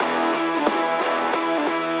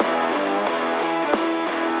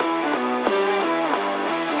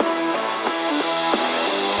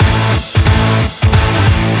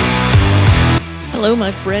Hello,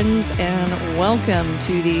 my friends, and welcome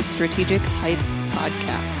to the Strategic Hype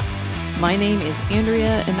Podcast. My name is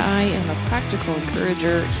Andrea, and I am a practical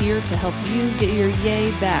encourager here to help you get your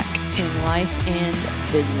yay back in life and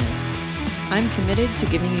business. I'm committed to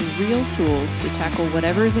giving you real tools to tackle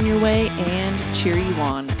whatever is in your way and cheer you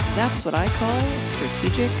on. That's what I call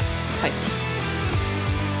Strategic Hype.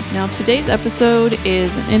 Now, today's episode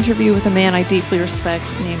is an interview with a man I deeply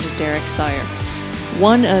respect named Derek Sire.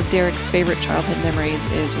 One of Derek's favorite childhood memories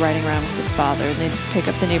is riding around with his father. And they'd pick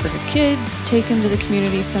up the neighborhood kids, take them to the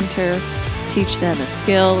community center, teach them a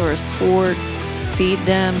skill or a sport, feed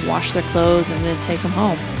them, wash their clothes, and then take them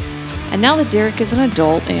home. And now that Derek is an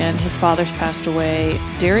adult and his father's passed away,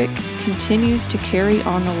 Derek continues to carry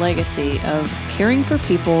on the legacy of caring for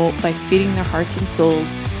people by feeding their hearts and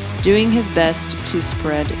souls, doing his best to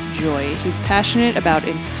spread joy. He's passionate about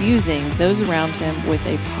infusing those around him with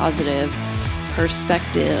a positive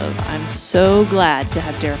perspective. I'm so glad to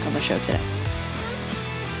have Derek on the show today.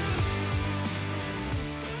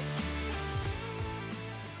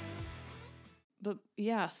 But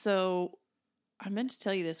yeah, so I meant to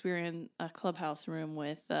tell you this. We were in a clubhouse room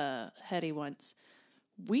with Hetty once.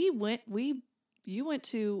 You went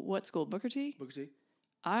to what school? Booker T? Booker T.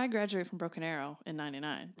 I graduated from Broken Arrow in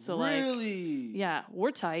 99. So really? Yeah,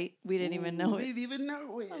 we're tight. We didn't even know it. We didn't even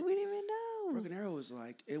know it. We didn't even know. Broken Arrow was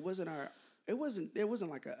like, it wasn't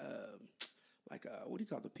like a what do you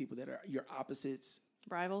call the people that are your opposites?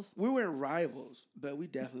 Rivals? We weren't rivals, but we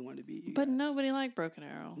definitely wanted to be you But guys. Nobody liked Broken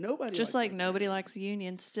Arrow. Nobody just liked like nobody likes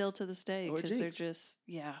Union still to this day because they're just,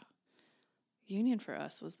 Union for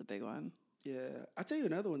us was the big one. Yeah. I'll tell you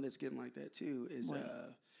another one that's getting like that too is What?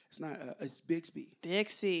 It's Bixby.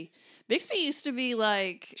 Bixby used to be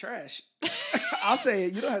like Trash. I'll say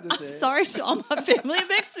it. You don't have to say it. Sorry to all my family in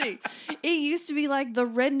Bixby. It used to be like the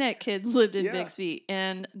redneck kids lived in Bixby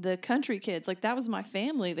and the country kids. Like that was my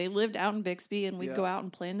family. They lived out in Bixby and we'd go out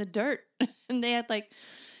and play in the dirt. And they had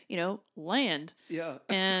land. Yeah.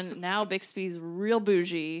 And now Bixby's real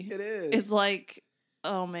bougie. It is. It's like,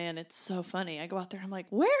 oh man, it's so funny. I go out there, I'm like,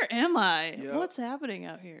 where am I? Yep. What's happening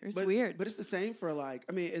out here? It's weird. But it's the same for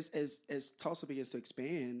as Tulsa begins to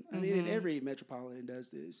expand, and every metropolitan does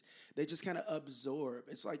this. They just kind of absorb.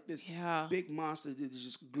 It's like this big monster that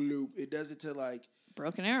just glue. It does it to like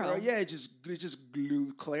Broken Arrow. It just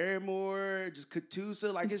glue Claremore, just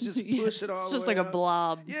Catoosa, like it's just push it all. It's just way like a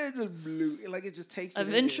blob. Yeah, it just blew. Like it just takes.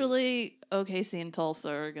 Eventually, OKC and Tulsa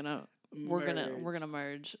are we're gonna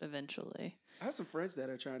merge eventually. I have some friends that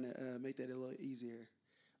are trying to make that a little easier.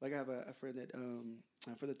 Like I have a friend that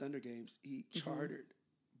for the Thunder games, he chartered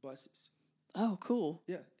buses. Oh, cool.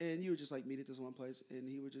 Yeah, and you would just like meet at this one place, and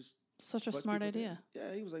he would just such a smart idea.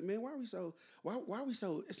 Yeah, he was like, man, why are we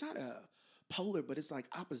so? It's not polar, but it's like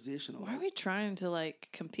oppositional. Why are we trying to like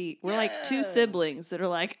compete? We're like two siblings that are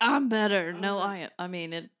like, I'm better. No, I am. I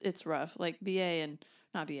mean, it's rough. Like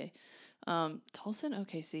not BA, Tulsa and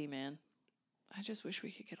OKC, man. I just wish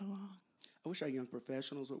we could get along. I wish our young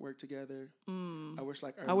professionals would work together. I wish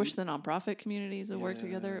the nonprofit communities would work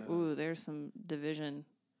together. Ooh, there's some division.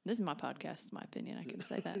 This is my podcast. It's my opinion. I can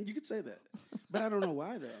say that. You could say that, but I don't know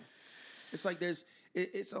why though. It's like it's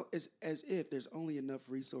as if there's only enough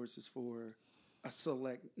resources for a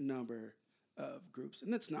select number of groups,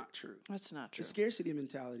 and that's not true. That's not true. The scarcity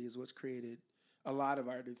mentality is what's created a lot of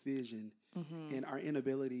our division and our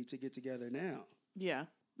inability to get together now. Yeah,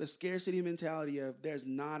 the scarcity mentality of there's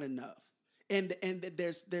not enough. And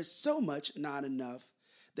there's so much not enough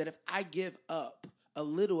that if I give up a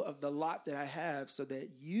little of the lot that I have so that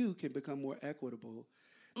you can become more equitable,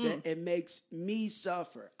 that it makes me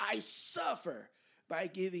suffer. I suffer by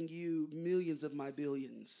giving you millions of my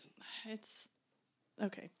billions. It's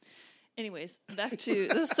okay. Anyways, back to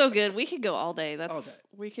this is so good. We could go all day.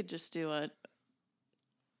 We could just do a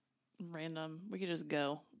random. We could just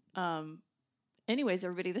go. Anyways,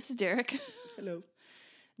 everybody, this is Derek. Hello.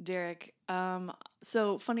 Derek,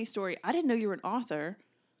 so funny story. I didn't know you were an author,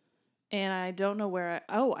 and I don't know where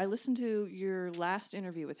I listened to your last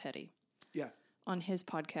interview with Hetty. Yeah. On his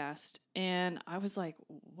podcast, and I was like,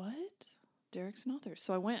 what? Derek's an author.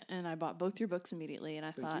 So I went and I bought both your books immediately, and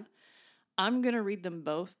I thought, I'm going to read them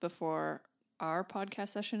both before our podcast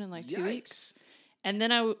session in like 2 weeks. And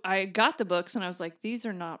then I got the books, and I was like, these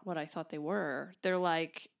are not what I thought they were. They're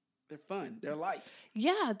fun. They're light.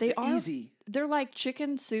 Yeah, they're are easy. They're like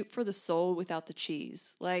chicken soup for the soul without the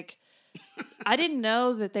cheese. Like, I didn't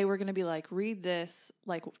know that they were going to be like, read this,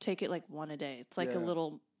 like take it like one a day. It's like a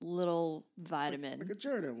little little vitamin. Like a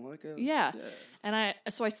journal. Yeah. And I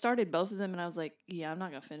started both of them, and I was like, I'm not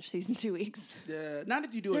going to finish these in 2 weeks. Yeah, not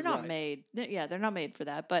if you do it right. They're not made. They're not made for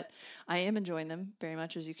that, but I am enjoying them very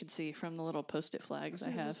much, as you can see from the little Post-it flags I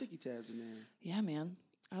have. The sticky tabs in there. Yeah, man.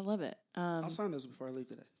 I love it. I'll sign those before I leave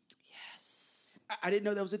today. Yes. I didn't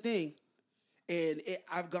know that was a thing. And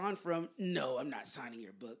I've gone from, no, I'm not signing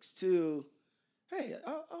your books, to, hey,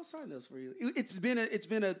 I'll sign those for you. It's been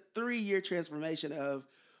a 3-year transformation of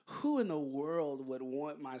who in the world would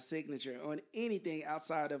want my signature on anything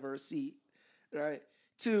outside of a receipt, right?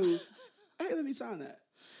 To, hey, let me sign that.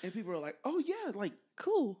 And people are like, oh, yeah, like,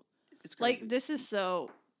 cool. It's crazy. Like, this is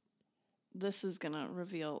going to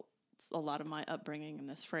reveal a lot of my upbringing in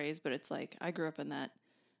this phrase, but it's like, I grew up in that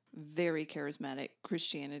very charismatic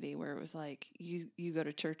Christianity where it was like you go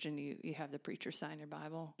to church and you have the preacher sign your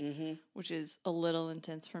Bible, which is a little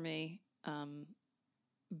intense for me.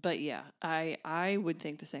 But yeah, I would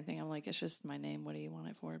think the same thing. I'm like, it's just my name. What do you want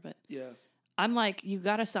it for? But yeah, I'm like, you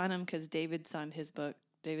got to sign them because David signed his book.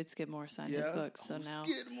 David Skidmore signed his book. So now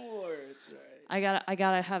Skidmore, that's right. I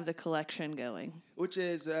gotta have the collection going. Which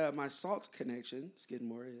is my Salt connection.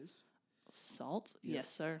 Skidmore is Salt. Yeah.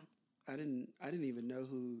 Yes, sir. I didn't even know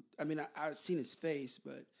who. I mean, I've seen his face,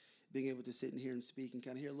 but being able to sit in here and speak and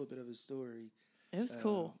kind of hear a little bit of his story, it was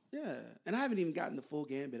cool. Yeah, and I haven't even gotten the full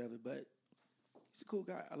gambit of it, but he's a cool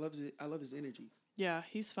guy. I love his energy. Yeah,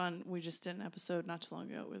 he's fun. We just did an episode not too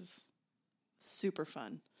long ago. It was super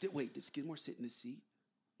fun. Did Skidmore sit in the seat?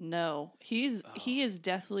 No, he is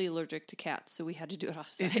deathly allergic to cats, so we had to do it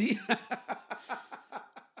offsite.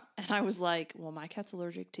 And I was like, well, my cat's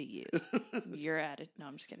allergic to you. You're at it. No,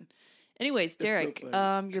 I'm just kidding. Anyways, Derek,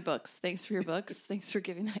 so your books. Thanks for your books. Thanks for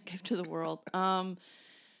giving that gift to the world.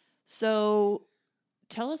 So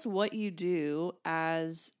tell us what you do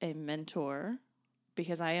as a mentor,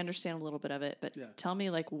 because I understand a little bit of it, but tell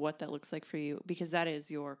me like what that looks like for you, because that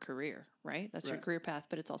is your career, right? That's your career path,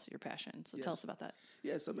 but it's also your passion. So tell us about that.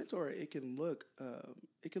 Yeah, so mentor, it can look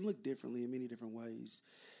differently in many different ways.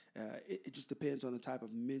 It just depends on the type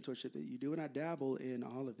of mentorship that you do, and I dabble in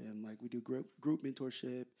all of them. Like we do group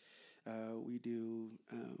mentorship, I do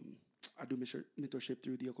mentorship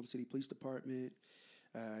through the Oklahoma City Police Department.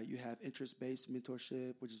 You have interest-based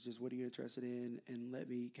mentorship, which is just what are you interested in, and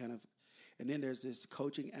and then there's this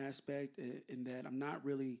coaching aspect in that I'm not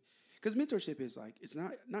really, because mentorship is like, it's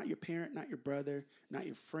not your parent, not your brother, not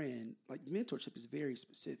your friend. Like mentorship is very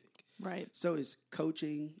specific, right? So is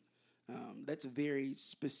coaching. That's a very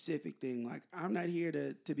specific thing. Like, I'm not here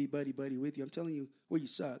to be buddy-buddy with you. I'm telling you where you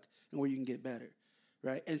suck and where you can get better,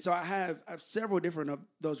 right? And so I have several different of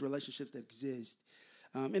those relationships that exist.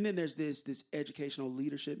 And then there's this educational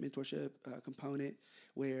leadership mentorship component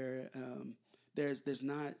where there's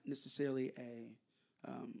not necessarily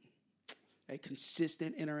a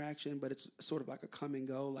consistent interaction, but it's sort of like a come and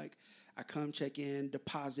go. Like, I come, check in,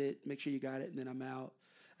 deposit, make sure you got it, and then I'm out.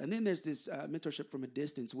 And then there's this mentorship from a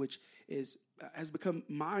distance, which has become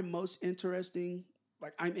my most interesting,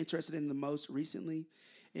 like I'm interested in the most recently.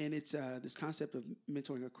 And it's this concept of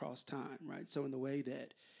mentoring across time, right? So in the way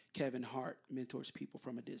that Kevin Hart mentors people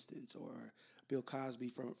from a distance, or Bill Cosby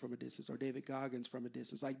from a distance, or David Goggins from a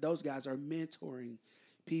distance. Like those guys are mentoring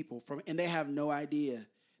people and they have no idea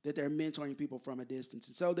that they're mentoring people from a distance.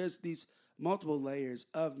 And so there's these multiple layers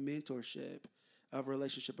of mentorship, of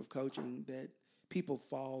relationship, of coaching that people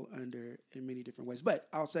fall under in many different ways. But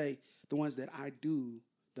I'll say the ones that I do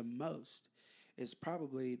the most is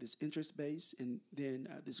probably this interest-based and then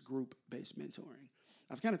this group-based mentoring.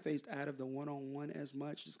 I've kind of phased out of the one-on-one as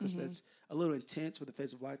much just because that's a little intense for the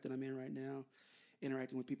phase of life that I'm in right now.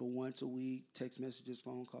 Interacting with people once a week, text messages,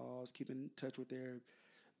 phone calls, keeping in touch with their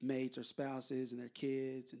mates or spouses and their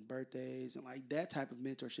kids and birthdays, and like that type of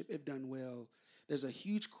mentorship, if done well, there's a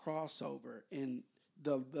huge crossover in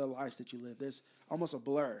the lives that you live. There's almost a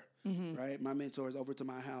blur, right? My mentor is over to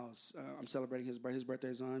my house. I'm celebrating his birthday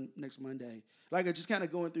is on next Monday. Like, I'm just kind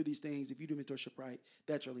of going through these things. If you do mentorship right,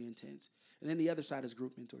 that's really intense. And then the other side is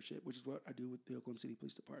group mentorship, which is what I do with the Oklahoma City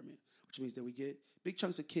Police Department, which means that we get big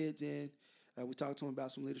chunks of kids in. We talk to them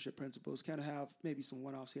about some leadership principles, kind of have maybe some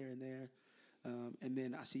one-offs here and there. And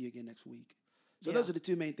then I see you again next week. So those are the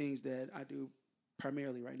two main things that I do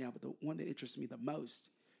primarily right now. But the one that interests me the most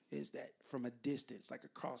is that from a distance, like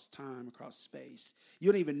across time, across space.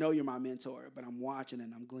 You don't even know you're my mentor, but I'm watching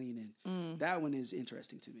and I'm gleaning. That one is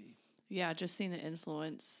interesting to me. Yeah, just seeing the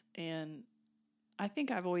influence. And I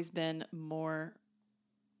think I've always been more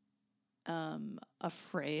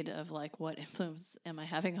afraid of like, what influence am I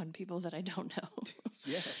having on people that I don't know?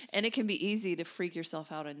 Yes. And it can be easy to freak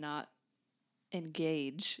yourself out and not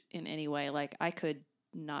engage in any way. Like, I could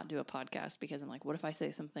not do a podcast because I'm like, what if I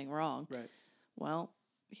say something wrong? Right. Well,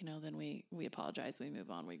 then we apologize, we move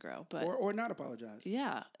on, we grow. But or not apologize.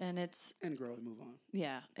 Yeah, and grow and move on.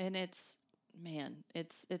 Yeah, and it's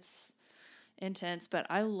intense, but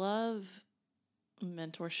I love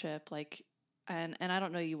mentorship, like, and I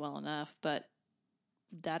don't know you well enough, but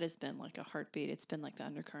that has been like a heartbeat. It's been like the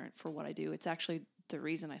undercurrent for what I do. It's actually the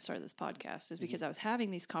reason I started this podcast is because I was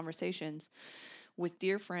having these conversations with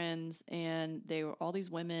dear friends, and they were all these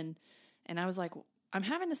women, and I was like, I'm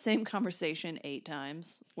having the same conversation 8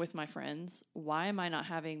 times with my friends. Why am I not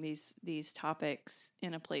having these topics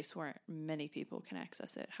in a place where many people can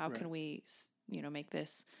access it? How can we, make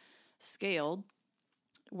this scaled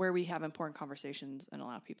where we have important conversations and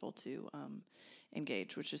allow people to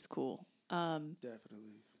engage, which is cool.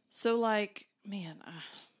 Definitely. So, like, man,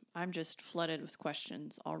 I'm just flooded with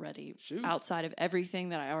questions already. Shoot. Outside of everything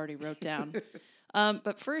that I already wrote down.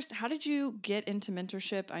 But first, how did you get into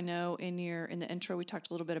mentorship? I know in the intro we talked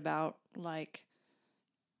a little bit about like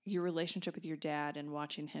your relationship with your dad and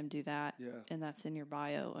watching him do that. Yeah. And that's in your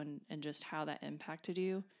bio and just how that impacted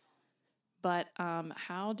you. But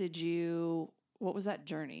what was that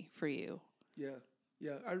journey for you? Yeah.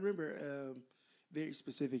 Yeah. I remember very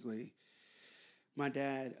specifically my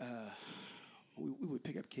dad, we would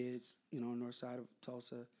pick up kids, on the north side of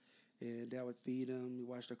Tulsa. And Dad would feed them, we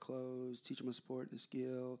wash their clothes, teach them a sport and a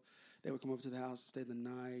skill. They would come over to the house and stay the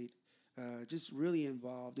night. Just really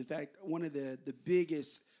involved. In fact, one of the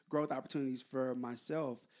biggest growth opportunities for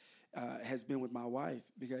myself has been with my wife,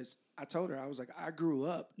 because I told her, I was like, I grew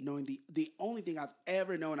up knowing the only thing I've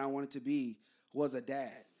ever known I wanted to be was a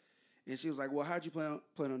dad. And she was like, well, how'd you plan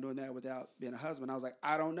on doing that without being a husband? I was like,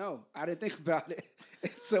 I don't know. I didn't think about it.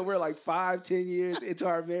 And so we're like 5-10 years into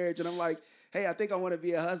our marriage, and I'm like, hey, I think I want to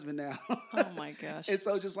be a husband now. Oh, my gosh. And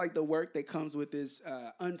so just like the work that comes with this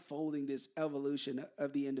unfolding, this evolution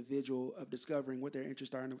of the individual, of discovering what their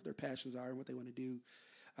interests are and what their passions are and what they want to do.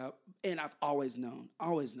 And I've always known,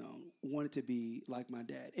 wanted to be like my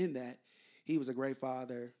dad, in that he was a great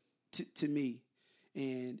father to me,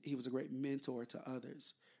 and he was a great mentor to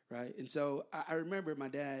others, right? And so I remember my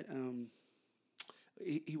dad,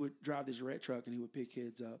 he would drive this red truck and he would pick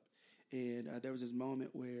kids up. And there was this moment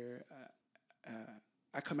where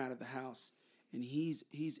I come out of the house and he's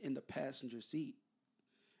in the passenger seat,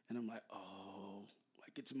 and I'm like, oh,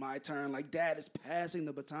 like it's my turn. Like Dad is passing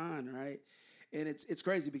the baton, right? And it's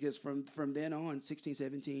crazy because from then on, 16,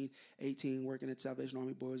 17, 18, working at Salvation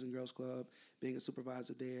Army Boys and Girls Club, being a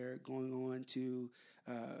supervisor there, going on to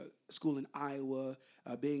school in Iowa,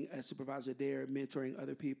 being a supervisor there, mentoring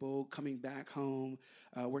other people, coming back home,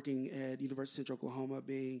 working at University of Central Oklahoma,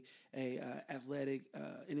 being a athletic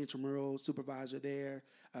and intramural supervisor there,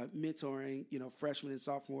 mentoring freshmen and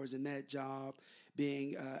sophomores in that job,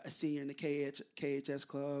 being a senior in the KHS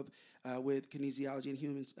club with kinesiology and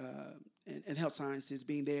humans and health sciences,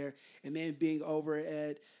 being there, and then being over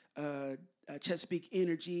at Chesapeake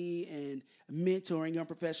Energy and mentoring young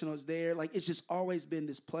professionals there. Like, it's just always been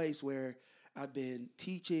this place where I've been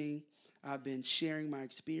teaching, I've been sharing my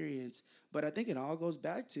experience. But I think it all goes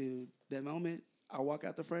back to that moment I walk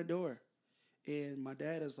out the front door and my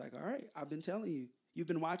dad is like, all right, I've been telling you, you've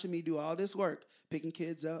been watching me do all this work, picking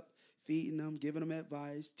kids up, feeding them, giving them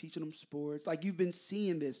advice, teaching them sports. Like, you've been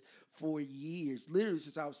seeing this for years, literally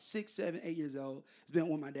since I was 6, 7, 8 years old. It's been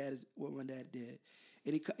what my dad did.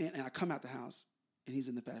 And I come out the house, and he's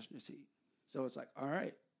in the passenger seat. So it's like, all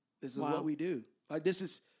right, this is what we do. Like, this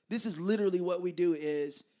is literally what we do,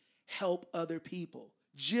 is help other people.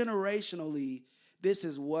 Generationally, this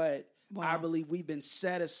is what I believe we've been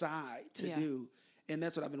set aside to do. And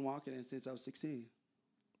that's what I've been walking in since I was 16.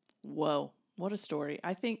 Whoa. What a story.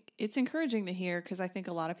 I think it's encouraging to hear, because I think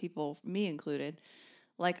a lot of people, me included,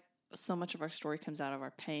 like, so much of our story comes out of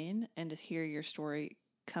our pain, and to hear your story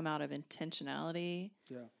come out of intentionality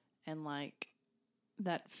and like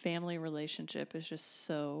that family relationship is just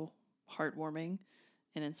so heartwarming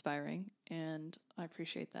and inspiring, and I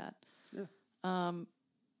appreciate that.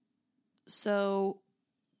 So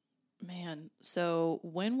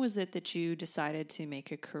when was it that you decided to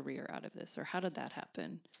make a career out of this, or how did that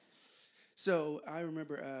happen? So I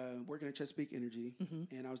remember working at Chesapeake Energy,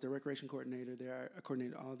 and I was the recreation coordinator there. I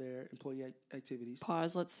coordinated all their employee activities.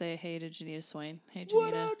 Pause. Let's say hey to Janita Swain. Hey, Janita.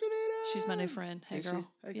 What up, Janita? She's my new friend. Hey, girl.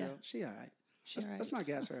 Hey, girl. She all right. All right. Let's not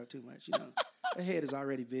gas her up too much. Her head is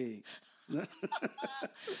already big.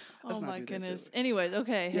 Oh, my goodness. Anyways,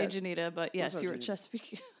 okay. Hey, Janita. But yes, you were at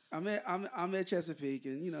Chesapeake. I'm at Chesapeake,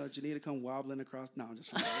 and Janita come wobbling across. No, I'm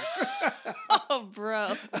just oh,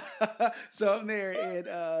 bro. So I'm there, and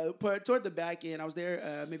toward the back end, I was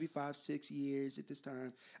there maybe 5-6 years at this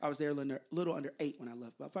time. I was there a little under 8 when I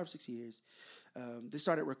left, about 5 or 6 years. They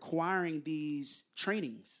started requiring these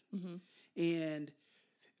trainings, and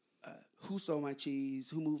who sold my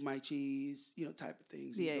cheese, who moved my cheese, type of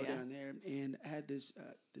things. You go down there, and I had this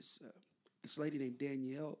lady named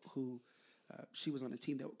Danielle who she was on a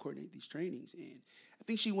team that would coordinate these trainings, and I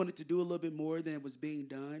think she wanted to do a little bit more than was being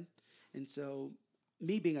done, and so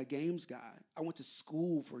me being a games guy, I went to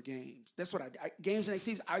school for games. That's what I games and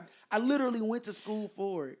activities. I literally went to school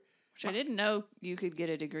for it. Which I didn't know you could get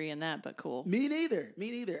a degree in that, but cool. Me neither.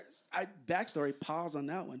 Backstory, pause on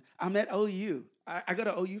that one. I'm at OU. I go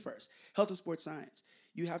to OU first. Health and Sports Science.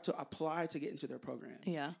 You have to apply to get into their program.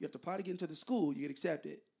 Yeah. You have to apply to get into the school. You get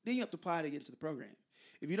accepted. Then you have to apply to get into the program.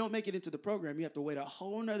 If you don't make it into the program, you have to wait a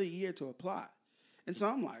whole nother year to apply. And so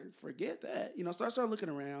I'm like, forget that. So I started looking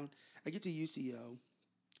around. I get to UCO.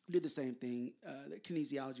 Did the same thing, the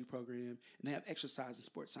kinesiology program, and they have exercise and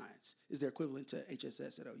sports science is their equivalent to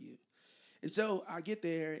HSS at OU. And so I get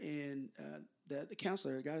there, and the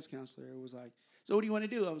counselor, the guidance counselor, was like, so what do you want to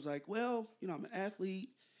do? I was like, well, I'm an athlete,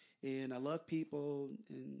 and I love people.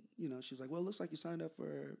 And, she was like, well, it looks like you signed up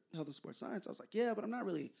for health and sports science. I was like, yeah, but I'm not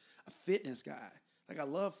really a fitness guy. Like, I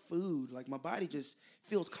love food. Like, my body just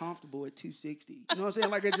feels comfortable at 260. You know what I'm saying?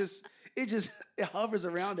 Like, it hovers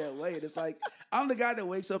around that weight. It's like, I'm the guy that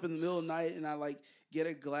wakes up in the middle of the night and I, like, get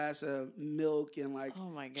a glass of milk and, like,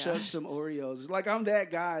 chug some Oreos. It's like, I'm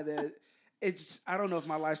that guy that I don't know if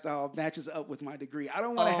my lifestyle matches up with my degree. I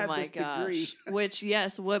don't want to have this degree. Which,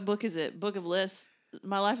 yes, what book is it? Book of Lists?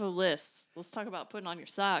 My Life of Lists. Let's talk about putting on your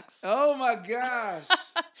socks. Oh, my gosh.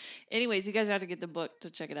 Anyways, you guys have to get the book to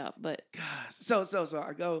check it out. But gosh, so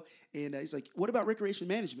I go, and he's like, what about recreation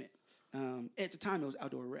management? At the time, it was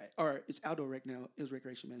outdoor rec, or it's outdoor rec now. It was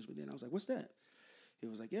recreation management then. I was like, what's that? He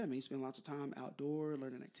was like, yeah, man, you spend lots of time outdoor,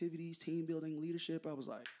 learning activities, team building, leadership. I was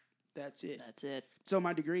like, that's it. That's it. So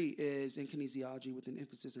my degree is in kinesiology with an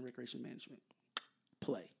emphasis in recreation management.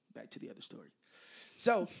 Back to the other story.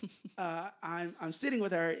 So I'm sitting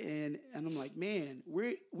with her, and I'm like, man,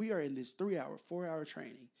 we are in this 3-hour, 4-hour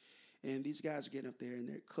training. And these guys are getting up there, and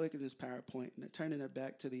they're clicking this PowerPoint, and they're turning their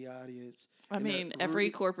back to the audience. I mean, every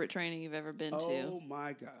corporate training you've ever been to. Oh,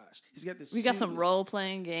 my gosh. He's got this. We got some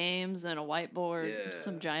role-playing games and a whiteboard,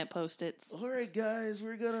 some giant Post-its. All right, guys,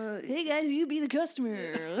 we're going to... Hey, guys, you be the customer.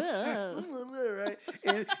 Right?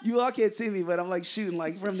 And you all can't see me, but I'm, like, shooting,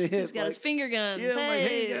 like, from the hip. He's got his finger guns. Yeah, I'm like,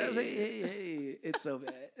 hey, guys, hey. It's so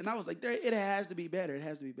bad. And I was like, it has to be better. It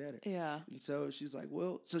has to be better. Yeah. And so she's like,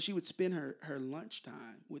 well... So she would spend her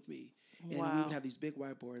lunchtime with me. And we would have these big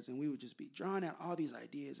whiteboards, and we would just be drawing out all these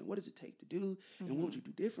ideas, and what does it take to do, and what would you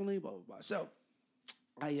do differently, blah, blah, blah. So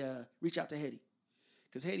I reach out to Hedy,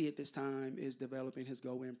 because Hedy at this time is developing his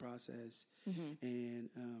Go-In process and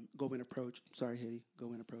Go-In approach. Sorry, Hedy,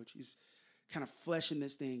 Go-In approach. He's kind of fleshing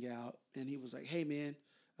this thing out, and he was like, hey, man,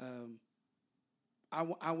 I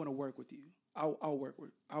want to work with you. I'll work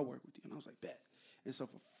with you. And I was like, bet. And so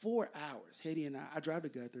for 4 hours, Hedy and I drive to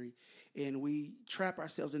Guthrie, and we trap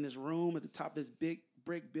ourselves in this room at the top of this big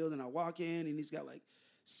brick building. I walk in, and he's got, like,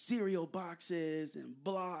 cereal boxes and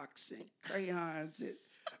blocks and crayons and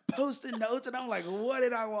Post-it notes. And I'm like, what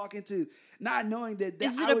did I walk into? Not knowing that...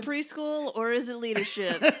 Is it a preschool or is it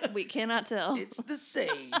leadership? We cannot tell. It's the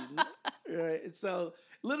same. Right? And so...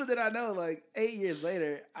 Little did I know, like, 8 years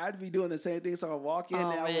later, I'd be doing the same thing. So I walk in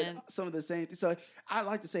with some of the same things. So I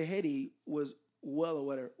like to say Hedy was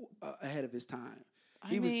well ahead of his time.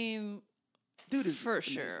 Dude is for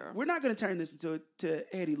amazing. Sure. We're not going to turn this into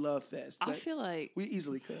Hedy Love Fest. I feel like we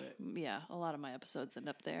easily could. Yeah, a lot of my episodes end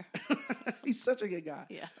up there. He's such a good guy.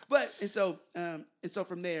 Yeah. And so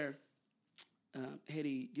from there,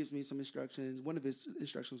 Hedy gives me some instructions. One of his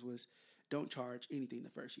instructions was, don't charge anything the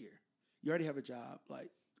first year. You already have a job.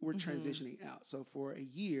 Like, we're transitioning out. So for a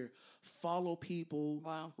year, follow people,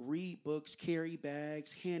 read books, carry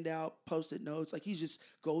bags, hand out Post-it notes. Like, you just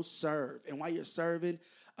go serve. And while you're serving,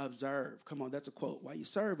 observe. Come on, that's a quote. While you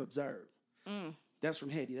serve, observe. That's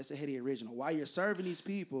from Hedy. That's a Hedy original. While you're serving these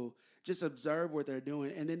people, just observe what they're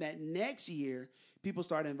doing. And then that next year, people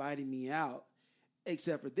started inviting me out.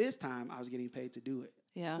 Except for this time, I was getting paid to do it.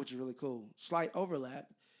 Yeah. Which is really cool. Slight overlap.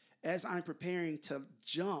 As I'm preparing to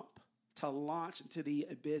launch into the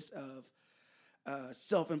abyss of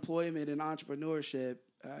self-employment and entrepreneurship,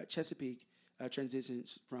 Chesapeake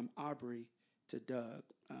transitions from Aubrey to Doug.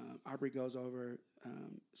 Aubrey goes over,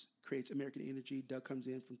 creates American Energy. Doug comes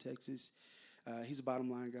in from Texas. He's a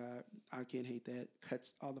bottom line guy. I can't hate that.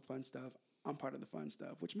 Cuts all the fun stuff. I'm part of the fun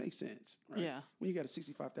stuff, which makes sense, right? Yeah. When you got a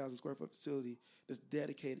 65,000 square foot facility that's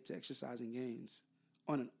dedicated to exercising games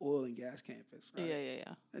on an oil and gas campus, right?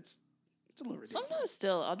 Yeah. It's a little ridiculous. Sometimes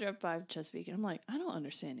still, I'll drive by Chesapeake and I'm like, I don't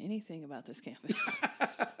understand anything about this campus.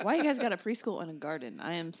 Why you guys got a preschool and a garden?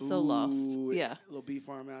 I am so lost. Yeah. A little bee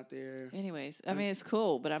farm out there. Anyways, I mean, it's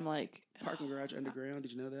cool, but I'm like... Parking garage underground.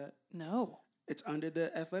 Did you know that? No. It's under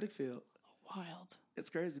the athletic field. Wild. It's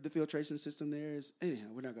crazy. The filtration system there is... Anyhow,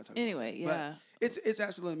 we're not going to talk about it. Yeah. But it's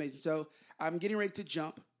absolutely amazing. So I'm getting ready to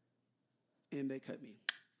jump, and they cut me.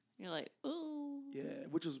 You're like, ooh. Yeah,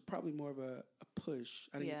 which was probably more of a push.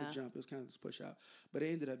 I didn't get the jump. It was kind of this push out. But it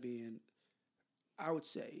ended up being, I would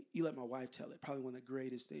say, you let my wife tell it, probably one of the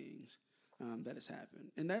greatest things that has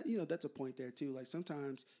happened. And that, that's a point there too. Like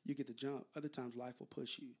sometimes you get the jump. Other times life will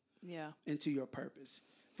push you into your purpose.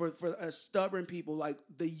 For us stubborn people, like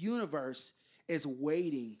the universe is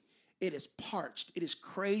waiting. It is parched. It is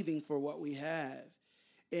craving for what we have.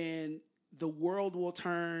 And the world will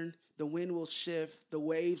turn. The wind will shift. The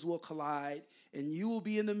waves will collide. And you will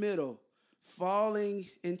be in the middle, falling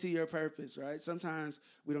into your purpose, right? Sometimes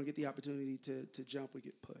we don't get the opportunity to jump. We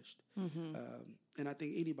get pushed. Mm-hmm. And I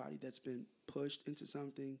think anybody that's been pushed into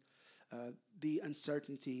something, the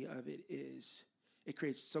uncertainty of it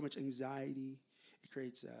creates so much anxiety. It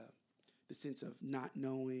creates the sense of not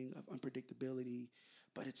knowing, of unpredictability.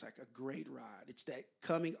 But it's like a great ride. It's that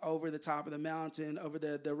coming over the top of the mountain, over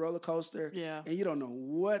the roller coaster. Yeah. And you don't know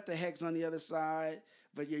what the heck's on the other side,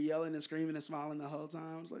 but you're yelling and screaming and smiling the whole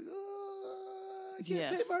time. It's like, oh, I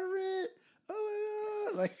can't pay my rent.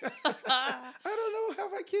 Oh, my God. Like, I don't know how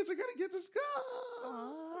my kids are going to get to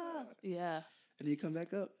school. Yeah. And then you come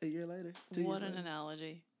back up a year later. What an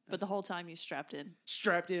analogy. But the whole time you strapped in.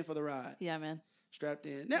 Strapped in for the ride. Yeah, man. Strapped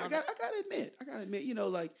in. Now, I got to admit,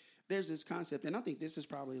 like, there's this concept, and I think this is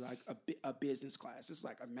probably like a business class. It's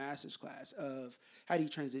like a master's class of how do you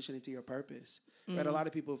transition into your purpose. Mm-hmm. Right? A lot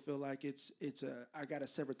of people feel like I got to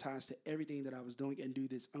sever ties to everything that I was doing and do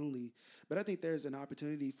this only. But I think there's an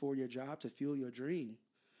opportunity for your job to fuel your dream.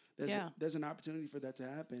 There's an opportunity for that to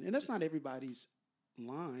happen. And that's not everybody's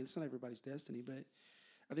line. It's not everybody's destiny. But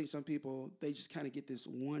I think some people, they just kind of get this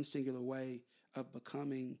one singular way of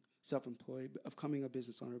becoming self-employed, of becoming a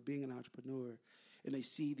business owner, being an entrepreneur. And they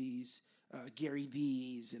see these Gary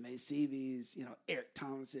V's, and they see these, Eric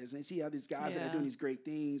Thomases, and they see all these guys that are doing these great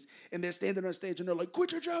things, and they're standing on stage, and they're like,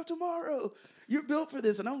 quit your job tomorrow. You're built for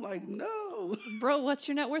this. And I'm like, no. Bro, what's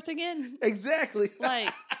your net worth again? Exactly.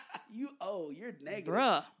 Like, you're negative.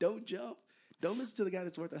 Bruh. Don't jump. Don't listen to the guy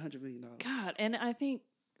that's worth $100 million. God, and I think,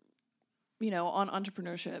 on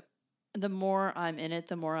entrepreneurship, the more I'm in it,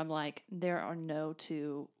 the more I'm like, there are no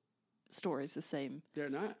two stories the same. They're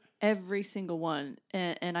not. Every single one.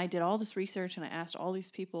 And I did all this research and I asked all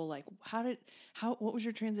these people, like, what was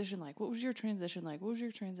your transition like? What was your transition like? What was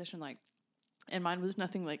your transition like? And mine was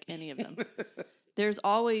nothing like any of them. There's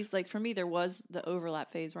always, like, for me, there was the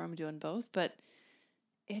overlap phase where I'm doing both, but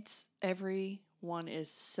every one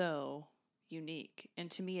is so unique.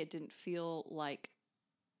 And to me, it didn't feel like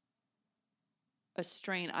a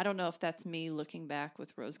strain. I don't know if that's me looking back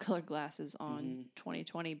with rose-colored glasses on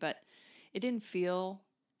 2020, but it didn't feel...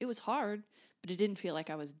 It was hard, but it didn't feel like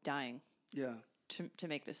I was dying. Yeah. To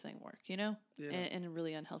make this thing work, in a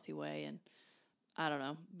really unhealthy way, and I don't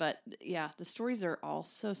know, but yeah, the stories are all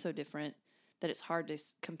so different that it's hard to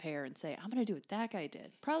compare and say I'm going to do what that guy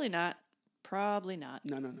did. Probably not.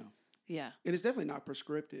 No. Yeah. And it's definitely not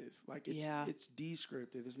prescriptive. Like it's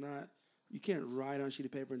descriptive. It's not. You can't write on a sheet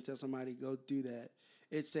of paper and tell somebody go do that.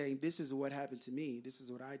 It's saying this is what happened to me. This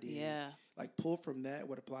is what I did. Yeah. Like pull from that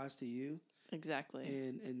what applies to you. Exactly.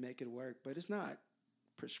 And make it work. But it's not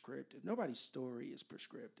prescriptive. Nobody's story is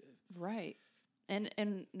prescriptive. Right.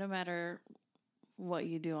 And no matter what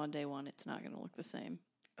you do on day one, it's not going to look the same.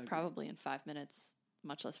 Okay. Probably in 5 minutes,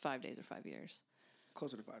 much less 5 days or 5 years.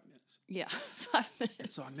 Closer to 5 minutes. Yeah, 5 minutes.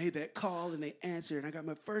 And so I made that call and they answered and I got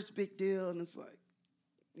my first big deal and it's like.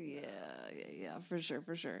 Yeah, for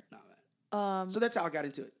sure. No, so that's how I got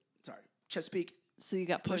into it. Sorry. Chesapeake. So you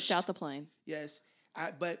got pushed out the plane. Yes.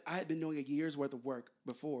 But I had been doing a year's worth of work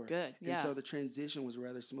before. Good, yeah. And so the transition was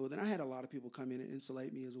rather smooth. And I had a lot of people come in and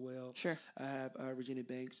insulate me as well. Sure. I have Regina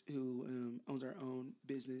Banks, who owns her own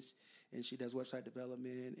business, and she does website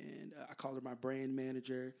development. And I call her my brand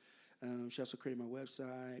manager. She also created my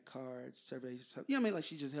website, cards, surveys. Like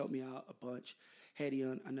she just helped me out a bunch. Hetty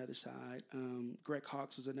on another side. Greg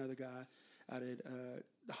Hawks was another guy out at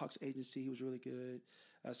the Hawks agency. He was really good.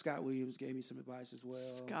 Scott Williams gave me some advice as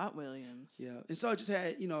well. Scott Williams. Yeah. And so I just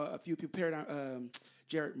had, a few people,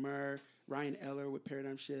 Jared Murr, Ryan Eller with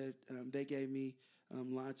Paradigm Shift. They gave me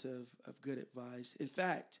lots of good advice. In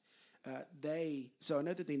fact, So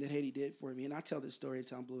another thing that Haiti did for me, and I tell this story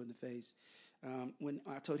until I'm blue in the face. When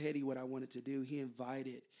I told Haiti what I wanted to do, he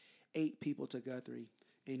invited 8 people to Guthrie,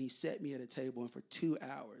 and he set me at a table, and for 2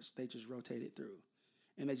 hours, they just rotated through.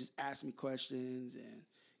 And they just asked me questions and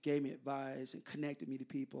gave me advice and connected me to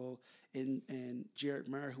people. And Jared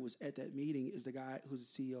Murray, who was at that meeting, is the guy who's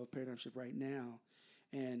the CEO of Paradigm Shift right now.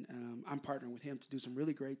 And I'm partnering with him to do some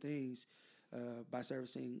really great things by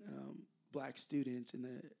servicing Black students in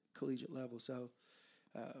the collegiate level. So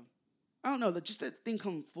I don't know, just that thing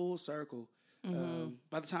come full circle. Mm-hmm.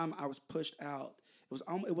 By the time I was pushed out,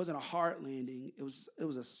 it wasn't a hard landing. It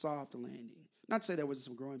was a soft landing. Not to say there wasn't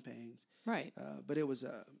some growing pains, right? But it was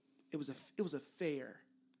a fair.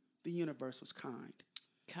 The universe was kind.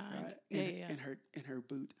 Right? Yeah. And her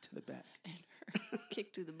boot to the back. And her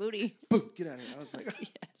kick to the booty. Boom, get out of here. I was like,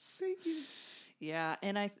 yes. Thank you. Yeah,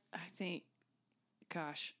 and I think,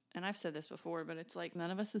 gosh, and I've said this before, but it's like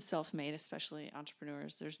none of us is self-made, especially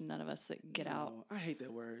entrepreneurs. There's none of us that get out. I hate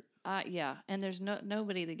that word. Yeah, and there's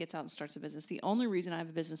nobody that gets out and starts a business. The only reason I have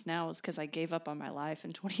a business now is because I gave up on my life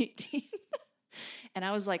in 2018. And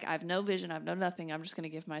I was like, I have no vision. I have no nothing. I'm just going to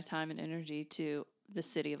give my time and energy to the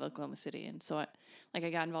city of Oklahoma City. And so I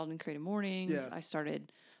got involved in Creative Mornings. Yeah. I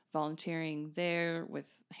started volunteering there with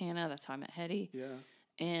Hannah. That's how I met Hetty. Yeah.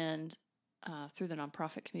 And through the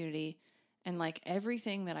nonprofit community. And like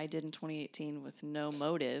everything that I did in 2018 with no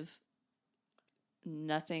motive,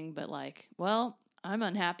 nothing but like, well, I'm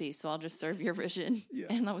unhappy, so I'll just serve your vision. Yeah.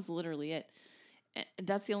 And that was literally it. And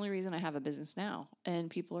that's the only reason I have a business now. And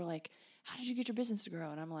people are like, how did you get your business to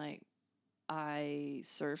grow? And I'm like, I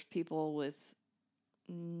served people with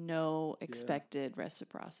no expected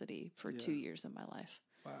reciprocity for 2 years of my life.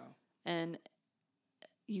 Wow. And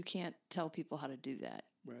you can't tell people how to do that.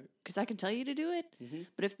 Right. Because I can tell you to do it,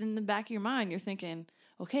 but if in the back of your mind you're thinking,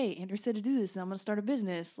 okay, Andrew said to do this and I'm going to start a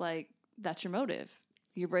business, like that's your motive.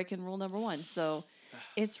 You're breaking rule number 1. So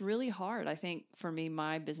it's really hard. I think for me,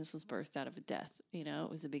 my business was birthed out of a death. You know,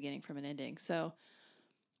 it was a beginning from an ending. So,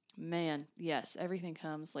 man, yes, everything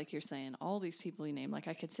comes, like you're saying, all these people you name, like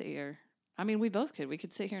I could sit here. I mean, we both could. We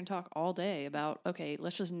could sit here and talk all day about, okay,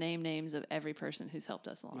 let's just name names of every person who's helped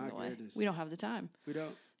us along the way. Goodness. We don't have the time. We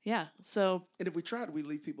don't. Yeah, so... And if we tried, we'd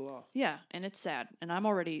leave people off. Yeah, and it's sad. And I'm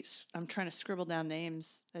trying to scribble down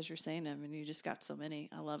names as you're saying them, and you just got so many.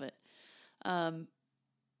 I love it.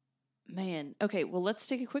 Man, okay, well, let's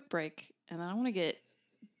take a quick break, and I want to get...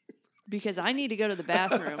 Because I need to go to the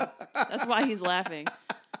bathroom. That's why he's laughing.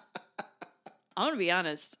 I'm going to be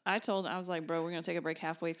honest. I was like, bro, we're going to take a break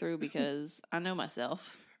halfway through because I know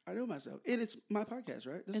myself. And it's my podcast,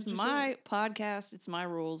 right? It's my podcast. It's my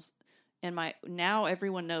rules. And now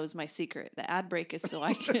everyone knows my secret. The ad break is so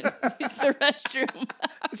I can use the restroom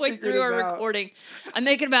halfway through our recording. I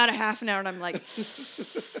make it about a half an hour, and I'm like, yeah,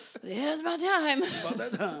 it's about time.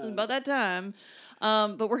 About that time.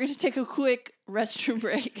 But we're going to take a quick restroom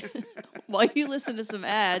break while you listen to some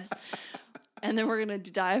ads. And then we're going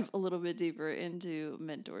to dive a little bit deeper into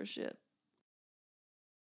mentorship.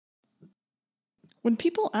 When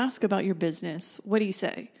people ask about your business, what do you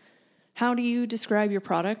say? How do you describe your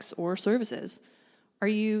products or services? Are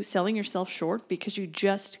you selling yourself short because you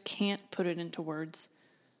just can't put it into words?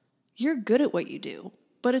 You're good at what you do,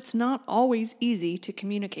 but it's not always easy to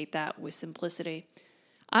communicate that with simplicity.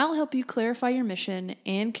 I'll help you clarify your mission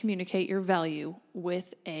and communicate your value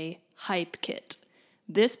with a hype kit.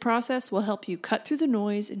 This process will help you cut through the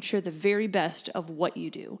noise and share the very best of what you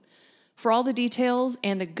do. For all the details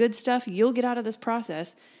and the good stuff you'll get out of this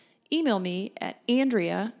process, email me at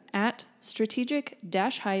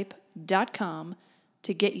andrea@strategic-hype.com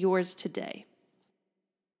to get yours today.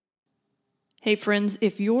 Hey friends,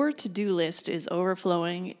 if your to-do list is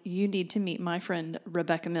overflowing, you need to meet my friend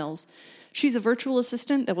Rebecca Mills. She's a virtual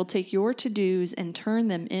assistant that will take your to-dos and turn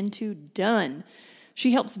them into done.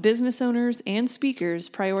 She helps business owners and speakers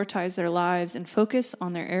prioritize their lives and focus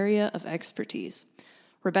on their area of expertise.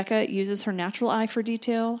 Rebecca uses her natural eye for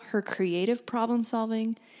detail, her creative problem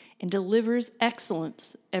solving, and delivers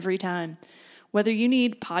excellence every time. Whether you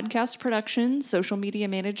need podcast production, social media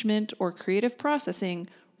management, or creative processing,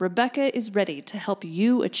 Rebecca is ready to help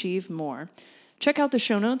you achieve more. Check out the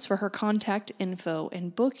show notes for her contact info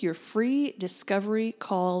and book your free discovery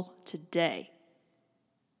call today.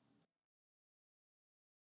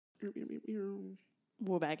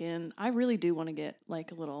 We're back in. I really do want to get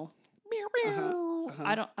like a little meow meow.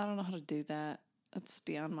 I don't know how to do that. That's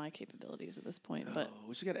beyond my capabilities at this point. But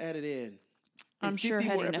we should got to add it in. I'm sure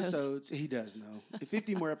Hetty knows. He does know. In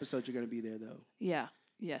 50 more episodes, you're going to be there, though. Yeah.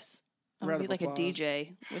 Yes. I'm going to be like a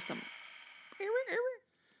DJ with some.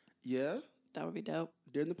 Yeah. That would be dope.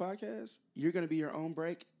 During the podcast, you're going to be your own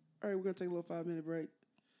break all right, we're going to take a little 5-minute break.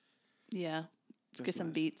 Yeah. Let's get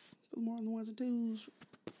some beats. A little more on the ones and twos.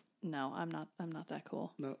 No, I'm not that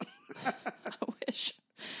cool. No. I wish.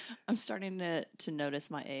 I'm starting to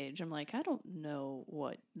notice my age. I'm like, I don't know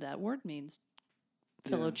what that word means,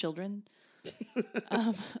 fellow children.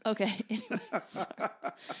 Okay. Anyways,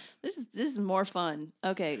 this is more fun.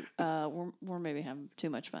 Okay, we're maybe having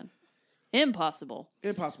too much fun. Impossible.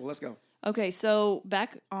 Let's go. Okay, so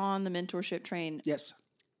back on the mentorship train. Yes.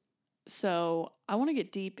 So I want to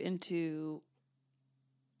get deep into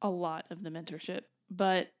a lot of the mentorship,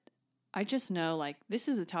 but I just know, like, this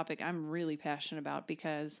is a topic I'm really passionate about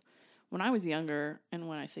because when I was younger, and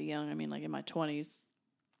when I say young, I mean like in my 20s,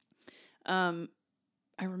 I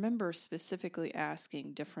remember specifically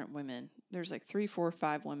asking different women. There's like 3, 4,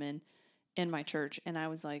 5 women in my church, and I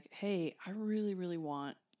was like, hey, I really, really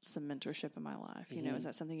want some mentorship in my life. You know, is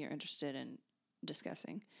that something you're interested in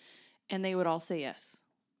discussing? And they would all say yes.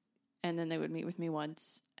 And then they would meet with me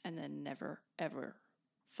once and then never, ever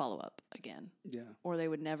follow up again. Yeah. Or they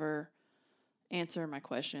would never answer my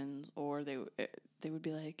questions, or they would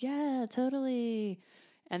be like, yeah, totally.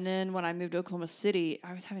 And then when I moved to Oklahoma City,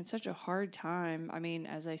 I was having such a hard time. I mean,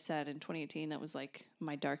 as I said, in 2018, that was like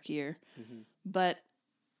my dark year. But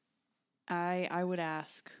I would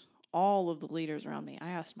ask all of the leaders around me.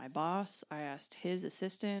 I asked my boss. I asked his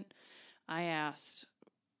assistant. I asked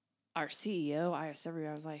our CEO. I asked everybody.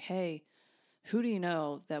 I was like, hey, who do you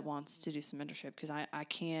know that wants to do some mentorship? Because I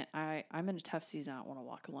can't, I'm in a tough season. I don't want to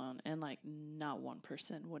walk alone. And like not one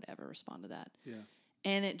person would ever respond to that. Yeah.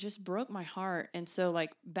 And it just broke my heart. And so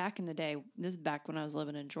like back in the day, this is back when I was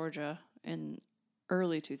living in Georgia in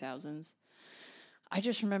early 2000s, I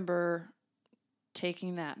just remember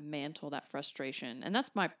taking that mantle, that frustration. And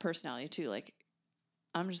that's my personality too. Like,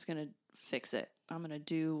 I'm just going to fix it. I'm going to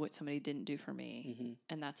do what somebody didn't do for me.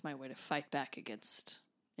 And that's my way to fight back against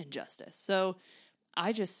injustice. So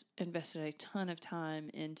I just invested a ton of time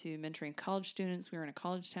into mentoring college students. We were in a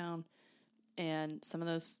college town, and some of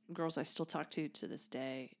those girls I still talk to this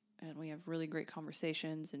day, and we have really great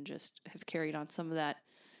conversations and just have carried on some of that.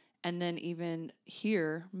 And then even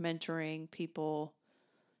here, mentoring people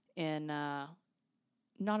in,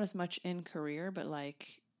 not as much in career, but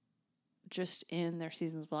like just in their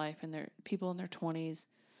seasons of life, and their people in their 20s,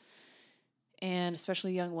 and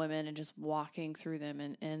especially young women, and just walking through them.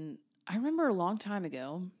 And I remember a long time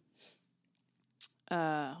ago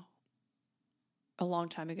is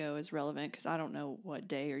relevant because I don't know what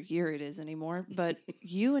day or year it is anymore, but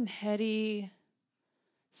you and Hetty,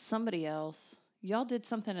 somebody else, y'all did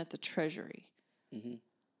something at the Treasury.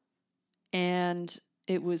 And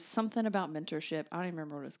it was something about mentorship. I don't even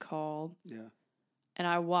remember what it was called. Yeah. And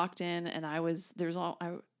I walked in, and I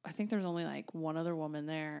think there's only like one other woman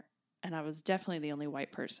there, and I was definitely the only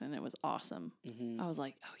white person. It was awesome. I was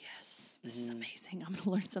like, oh yes, this is amazing. I'm going to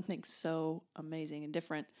learn something so amazing and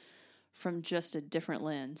different from just a different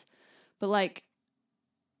lens. But like,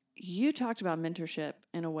 you talked about mentorship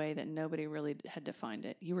in a way that nobody really had defined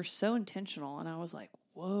it. You were so intentional, and I was like,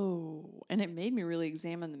 whoa. And it made me really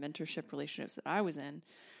examine the mentorship relationships that I was in,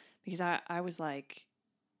 because I was like,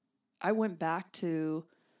 I went back to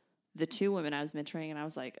the 2 women I was mentoring, and I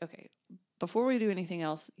was like, okay, before we do anything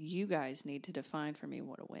else, you guys need to define for me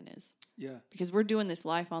what a win is. Yeah. Because we're doing this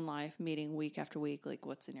life on life meeting week after week, like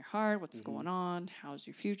what's in your heart, what's going on, how's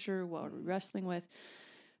your future, what are we wrestling with?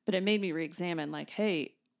 But it made me re-examine, like,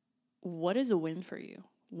 hey, what is a win for you?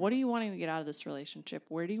 What are you wanting to get out of this relationship?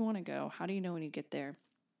 Where do you want to go? How do you know when you get there?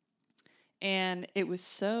 And it was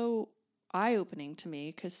so eye-opening to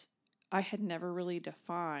me because I had never really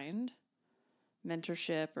defined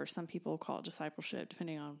mentorship, or some people call it discipleship,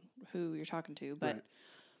 depending on who you're talking to. But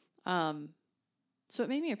so it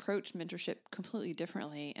made me approach mentorship completely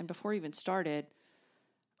differently. And before I even started,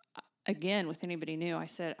 again, with anybody new, I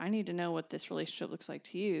said, I need to know what this relationship looks like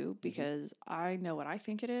to you, because I know what I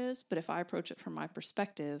think it is. But if I approach it from my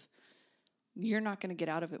perspective, you're not going to get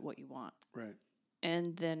out of it what you want. Right.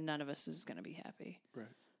 And then none of us is going to be happy. Right.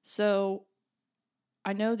 So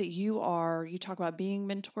I know that you talk about being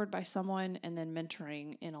mentored by someone and then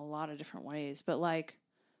mentoring in a lot of different ways, but like,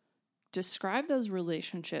 describe those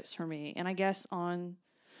relationships for me. And I guess on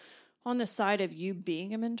the side of you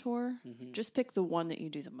being a mentor, just pick the one that you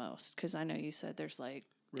do the most. Cause I know you said there's like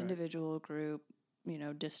individual, group,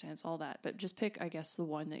 distance, all that, but just pick, I guess, the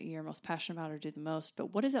one that you're most passionate about or do the most.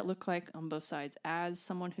 But what does that look like on both sides as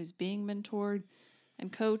someone who's being mentored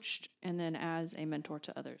and coached, and then as a mentor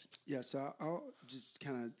to others? Yeah, so I'll just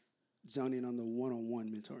kind of zone in on the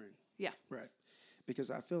one-on-one mentoring. Yeah. Right. Because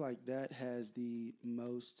I feel like that has the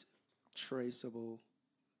most traceable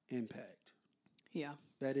impact. Yeah.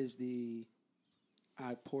 That is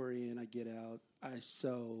I pour in, I get out, I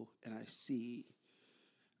sow, and I see.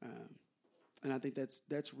 And I think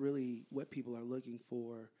that's really what people are looking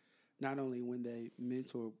for, not only when they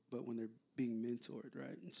mentor, but when they're being mentored,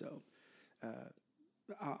 right? And so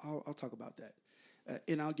I'll talk about that.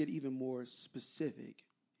 And I'll get even more specific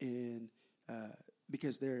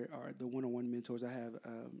because there are the one-on-one mentors. I have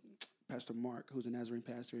Pastor Mark, who's a Nazarene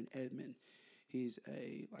pastor in Edmond. He's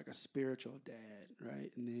a spiritual dad,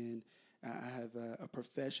 right? And then I have a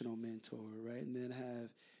professional mentor, right? And then I have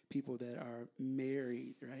people that are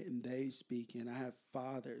married, right? And they speak in. I have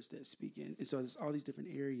fathers that speak in. And so there's all these different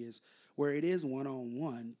areas where it is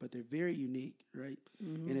one-on-one, but they're very unique, right?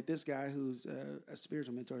 Mm-hmm. And if this guy who's a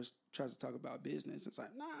spiritual mentor tries to talk about business, it's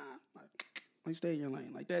like, nah, like stay in your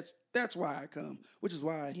lane. Like that's why I come, which is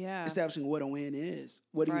why establishing what a win is.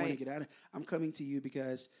 What do you want to get out of it? I'm coming to you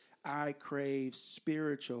because I crave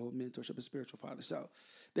spiritual mentorship, a spiritual father. So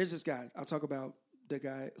there's this guy. I'll talk about the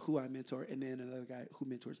guy who I mentor and then another guy who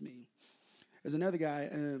mentors me. There's another guy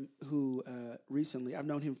who recently, I've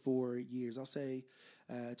known him for years. I'll say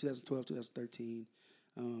 2012, 2013.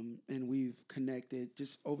 And we've connected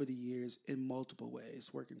just over the years in multiple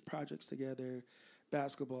ways, working projects together,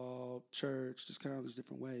 basketball, church, just kind of all these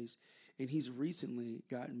different ways. And he's recently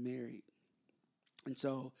gotten married. And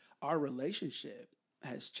so our relationship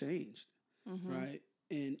has changed, right?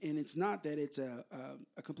 And it's not that it's a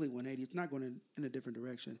complete 180. It's not going in a different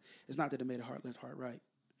direction. It's not that it made a heart left, heart right.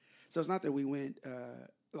 So it's not that we went,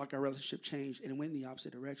 our relationship changed and it went in the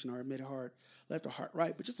opposite direction or it made a heart left or heart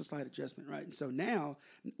right, but just a slight adjustment, right? And so now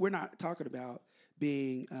we're not talking about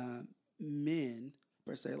being men,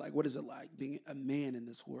 per se, like what is it like being a man in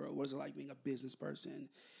this world? What is it like being a business person?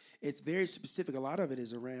 It's very specific. A lot of it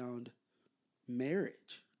is around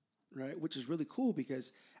marriage, right? Which is really cool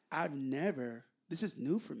because this is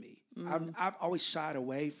new for me. I've always shied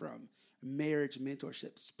away from marriage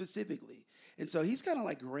mentorship specifically. And so he's kind of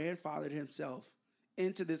like grandfathered himself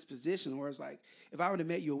into this position where it's like, if I would have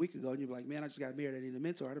met you a week ago and you'd be like, man, I just got married, I need a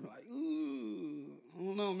mentor, I'd be like, ooh, I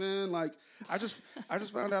don't know, man. Like, I just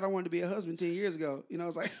found out I wanted to be a husband 10 years ago. You know,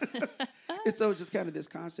 it's like, and so it's just kind of this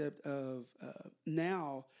concept of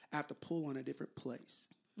now I have to pull on a different place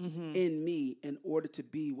in me in order to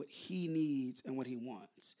be what he needs and what he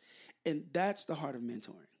wants. And that's the heart of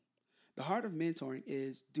mentoring. The heart of mentoring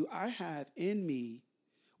is, do I have in me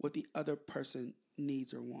what the other person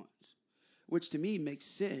needs or wants? Which to me makes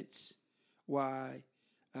sense why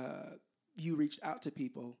you reached out to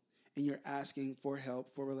people and you're asking for help,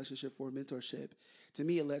 for a relationship, for mentorship. To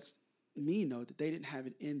me, it lets me know that they didn't have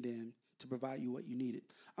it in them to provide you what you needed.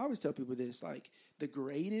 I always tell people this, like, the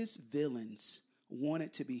greatest villains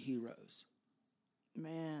wanted to be heroes.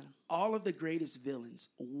 Man. All of the greatest villains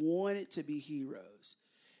wanted to be heroes.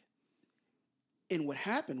 And what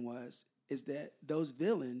happened is that those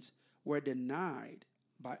villains were denied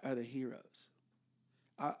by other heroes.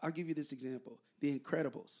 I'll give you this example. The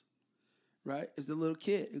Incredibles, right? It's the little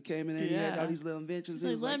kid who came in there and he had all these little inventions.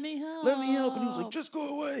 He's like, let me help. Let me help. And he was like, just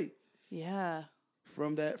go away. Yeah.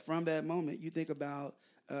 From that moment, you think about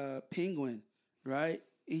Penguin, right?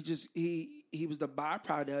 He was the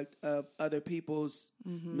byproduct of other people's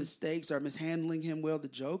mistakes or mishandling him well. The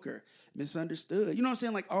Joker, misunderstood. You know what I'm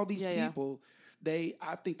saying? Like all these people,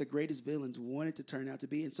 I think the greatest villains wanted to turn out to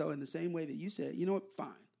be. And so in the same way that you said, you know what,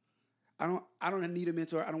 fine. I don't need a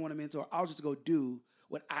mentor. I don't want a mentor. I'll just go do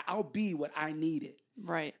I'll be what I needed.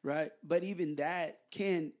 Right. Right. But even that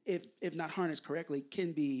can, if not harnessed correctly,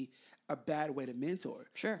 can be a bad way to mentor.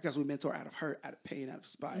 Sure. Because we mentor out of hurt, out of pain, out of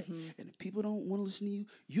spite. And if people don't want to listen to you,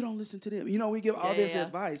 you don't listen to them. You know, we give all this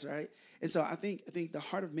advice, right? And so I think the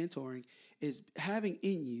heart of mentoring is having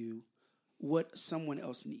in you what someone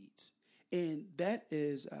else needs. And that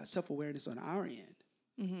is self-awareness on our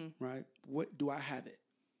end, right? What do I have it?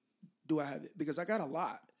 Do I have it? Because I got a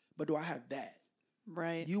lot, but do I have that?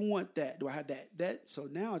 Right. You want that. Do I have that? So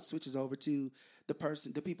now it switches over to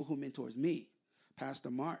the people who mentors me,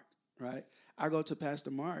 Pastor Mark, right? I go to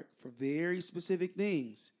Pastor Mark for very specific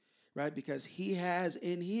things, right? Because he has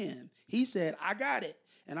in him, he said, I got it.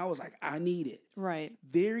 And I was like, I need it. Right.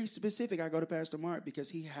 Very specific. I go to Pastor Mark because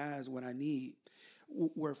he has what I need.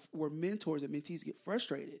 Where mentors and mentees get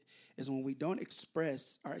frustrated is when we don't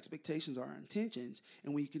express our expectations or our intentions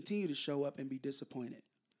and we continue to show up and be disappointed.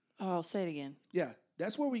 Oh, say it again. Yeah,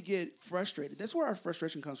 that's where we get frustrated. That's where our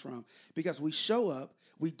frustration comes from because we show up,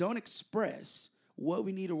 we don't express what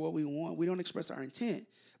we need or what we want. We don't express our intent,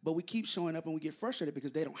 but we keep showing up and we get frustrated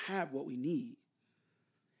because they don't have what we need.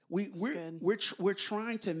 We're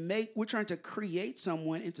trying to create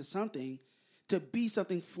someone into something to be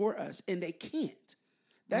something for us, and they can't.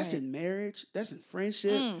 That's in marriage. That's in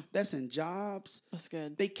friendship. That's in jobs. That's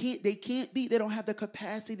good. They can't be. They don't have the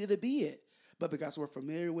capacity to be it. But because we're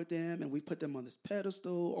familiar with them and we put them on this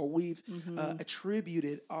pedestal, or we've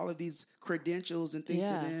attributed all of these credentials and things to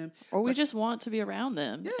them, or we just want to be around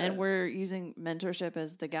them, and we're using mentorship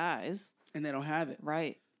as the guise, and they don't have it.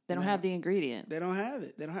 Right. They don't have the ingredient. They don't have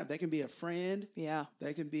it. They can be a friend. Yeah.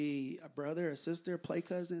 They can be a brother, a sister, play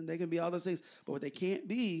cousin. They can be all those things. But what they can't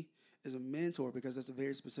be is a mentor, because that's a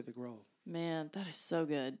very specific role. Man, that is so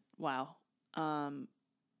good. Wow.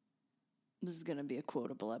 This is going to be a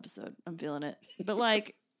quotable episode. I'm feeling it. But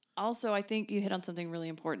like, also, I think you hit on something really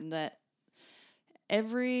important, that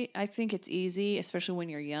I think it's easy, especially when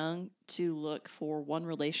you're young, to look for one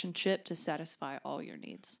relationship to satisfy all your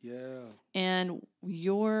needs. Yeah. And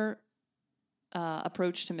your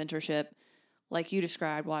approach to mentorship, like you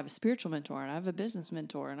described, well, I have a spiritual mentor and I have a business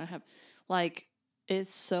mentor and I have, like,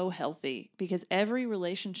 it's so healthy, because every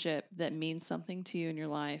relationship that means something to you in your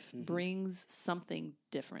life brings something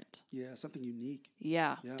different. Yeah, something unique.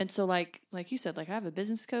 Yeah. And so like you said, like I have a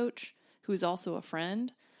business coach who's also a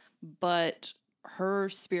friend, but her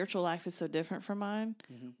spiritual life is so different from mine.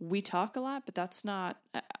 We talk a lot, but that's not,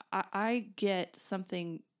 I get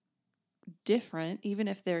something different, even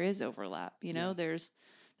if there is overlap, you know, there's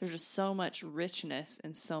just so much richness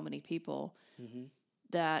in so many people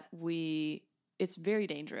that it's very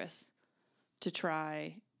dangerous to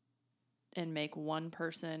try and make one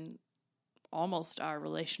person almost our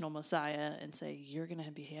relational messiah and say, you're going to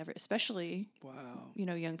behave, especially, you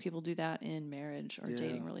know, young people do that in marriage or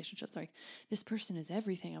dating relationships. Like, this person is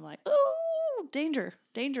everything. I'm like, oh, danger.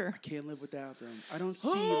 I can't live without them. I don't see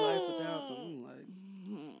life without them. Like,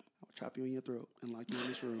 I'll chop you in your throat and lock you in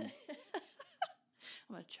this room.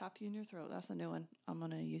 I'm going to chop you in your throat. That's a new one. I'm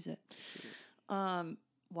going to use it. Sure.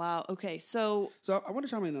 Wow. Okay. So I want to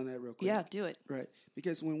chime in on that real quick. Yeah, do it. Right.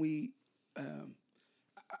 Because when we,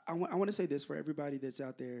 I want to say this for everybody that's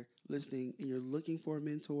out there listening, and you're looking for a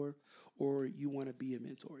mentor, or you want to be a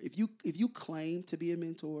mentor. If you claim to be a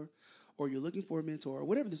mentor, or you're looking for a mentor, or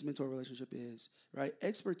whatever this mentor relationship is, right?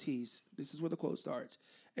 Expertise, this is where the quote starts.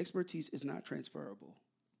 Expertise is not transferable.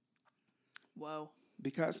 Whoa.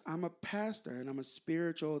 Because I'm a pastor and I'm a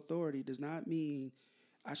spiritual authority does not mean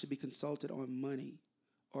I should be consulted on money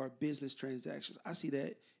or business transactions. I see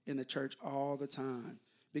that in the church all the time,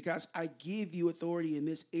 because I give you authority in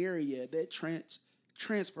this area that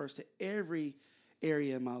transfers to every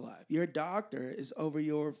area in my life. Your doctor is over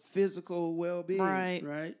your physical well-being,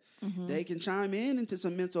 right? Mm-hmm. They can chime into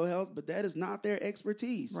some mental health, but that is not their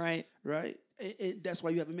expertise, right? That's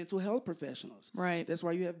why you have mental health professionals, right? That's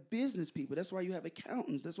why you have business people. That's why you have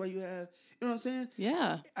accountants. That's why you have, you know what I'm saying?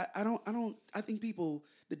 Yeah. I think people,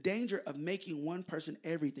 the danger of making one person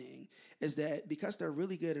everything is that because they're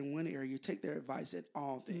really good in one area, you take their advice in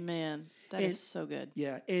all things. Man, that is so good.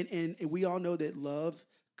 Yeah, and we all know that love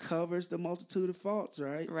covers the multitude of faults,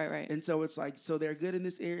 right? Right. And so it's like, so they're good in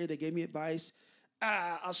this area. They gave me advice.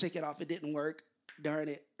 I'll shake it off. It didn't work. Darn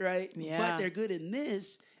it, right? Yeah. But they're good in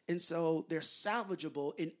this. And so they're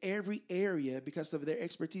salvageable in every area because of their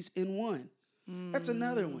expertise in one. That's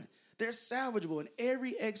another one. They're salvageable in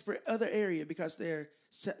every other area because they're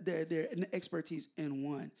an expertise in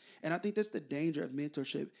one. And I think that's the danger of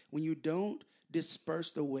mentorship. When you don't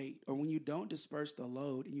disperse the weight, or when you don't disperse the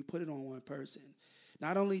load and you put it on one person,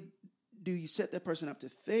 not only do you set that person up to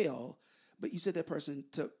fail, but you set that person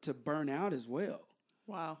to burn out as well.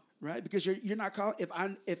 Wow. Right? Because you're not calling.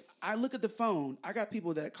 If I look at the phone, I got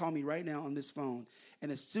people that call me right now on this phone,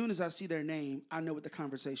 and as soon as I see their name, I know what the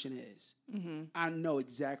conversation is. Mm-hmm. I know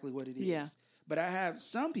exactly what it is. Yeah. But I have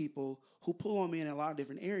some people who pull on me in a lot of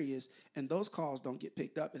different areas, and those calls don't get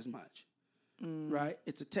picked up as much. Right?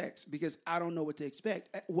 It's a text because I don't know what to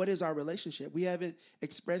expect. What is our relationship? We haven't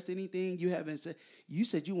expressed anything. You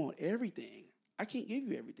said you want everything. I can't give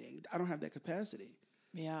you everything. I don't have that capacity.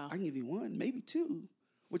 Yeah. I can give you one, maybe two,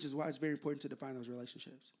 which is why it's very important to define those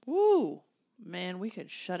relationships. Woo! Man, we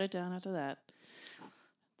could shut it down after that.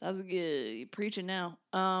 That was good. You're preaching now.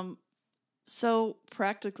 So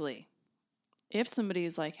practically, if somebody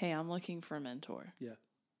is like, hey, I'm looking for a mentor. Yeah.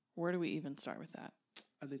 Where do we even start with that?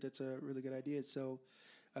 I think that's a really good idea. So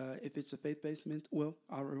if it's a faith-based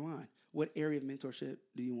I'll rewind. What area of mentorship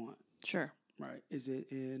do you want? Sure. Right. Is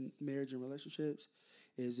it in marriage and relationships?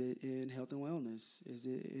 Is it in health and wellness? Is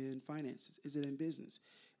it in finances? Is it in business?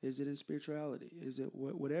 Is it in spirituality? Is it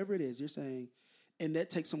whatever it is you're saying? And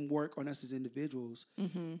that takes some work on us as individuals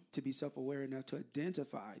to be self-aware enough to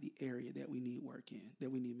identify the area that we need work in,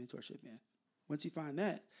 that we need mentorship in. Once you find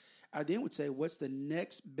that, I then would say, what's the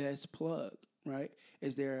next best plug, right?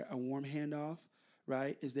 Is there a warm handoff,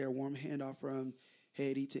 right? Is there a warm handoff from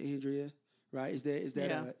Hedy to Andrea, right? Is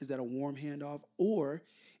that a warm handoff? Or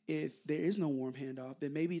if there is no warm handoff,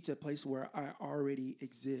 then maybe it's a place where I already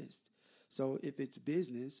exist. So if it's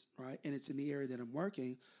business, right, and it's in the area that I'm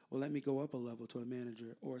working, well, let me go up a level to a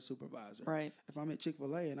manager or a supervisor. Right. If I'm at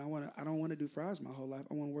Chick-fil-A and I don't want to do fries my whole life,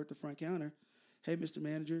 I want to work the front counter. Hey, Mr.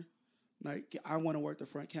 Manager, like I want to work the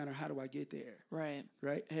front counter. How do I get there? Right.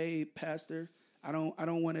 Right. Hey, Pastor, I don't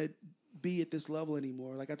want to be at this level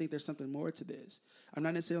anymore. Like I think there's something more to this. I'm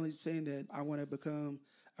not necessarily saying that I want to become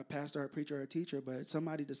a pastor, or a preacher, or a teacher, but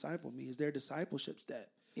somebody disciple me. Is there a discipleship step?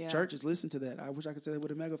 Yeah. Churches, listen to that. I wish I could say that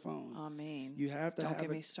with a megaphone. Amen. You have to Don't have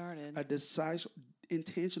get me started. a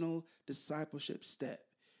intentional discipleship step.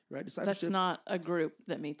 Right? That's not a group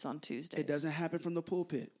that meets on Tuesdays. It doesn't happen from the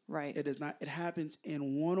pulpit. Right. It does not. It happens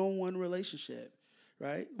in one-on-one relationship,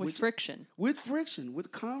 right? With friction. With friction,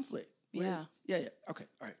 with conflict. Right? Yeah. Yeah. Okay.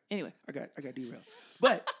 All right. Anyway. I got derailed.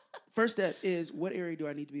 But first step is, what area do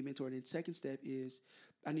I need to be mentored in? Second step is,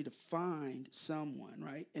 I need to find someone,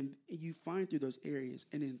 right? And you find through those areas.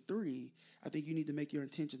 And then 3, I think you need to make your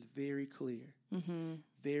intentions very clear. Mm-hmm.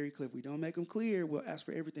 Very clear. If we don't make them clear, we'll ask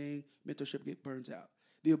for everything. Mentorship burns out.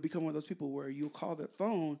 They'll become one of those people where you'll call that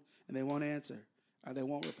phone and they won't answer. Or they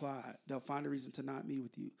won't reply. They'll find a reason to not meet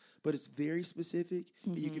with you. But it's very specific.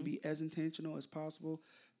 Mm-hmm. And you can be as intentional as possible.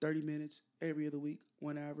 30 minutes every other week,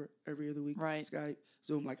 1 hour every other week. Right. Skype,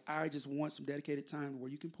 Zoom. Like, I just want some dedicated time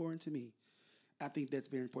where you can pour into me. I think that's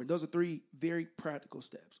very important. Those are 3 very practical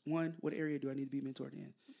steps. 1, what area do I need to be mentored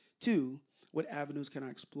in? 2, what avenues can I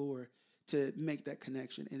explore to make that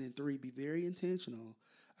connection? And then 3, be very intentional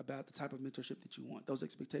about the type of mentorship that you want. Those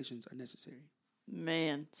expectations are necessary.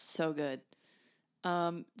 Man, so good.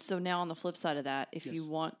 So now on the flip side of that, if you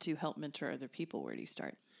want to help mentor other people, where do you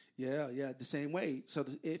start? Yeah, the same way. So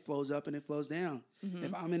it flows up and it flows down. Mm-hmm.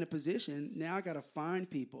 If I'm in a position, now I got to find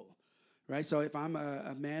people, right? So if I'm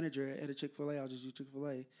a manager at a Chick-fil-A, I'll just use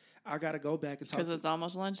Chick-fil-A. I got to go back and talk. Because it's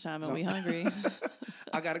almost lunchtime and we hungry.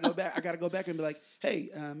 I got to go back. I got to go back and be like, hey,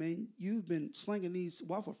 man, you've been slinging these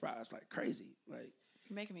waffle fries like crazy. Like,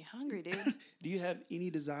 you're making me hungry, dude. Do you have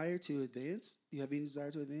any desire to advance?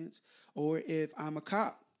 Or if I'm a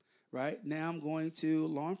cop, right? Now I'm going to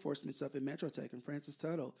law enforcement stuff at Metro Tech and Francis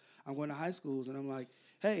Tuttle. I'm going to high schools and I'm like,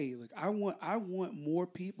 hey, like I want more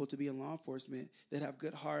people to be in law enforcement that have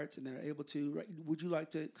good hearts and that are able to. Right? Would you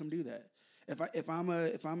like to come do that? If I'm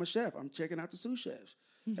a chef, I'm checking out the sous chefs.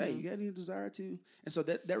 Mm-hmm. Hey, you got any desire to? And so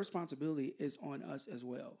that responsibility is on us as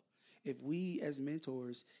well. If we as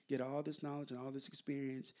mentors get all this knowledge and all this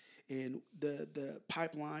experience and the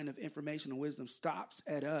pipeline of information and wisdom stops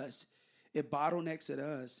at us, it bottlenecks at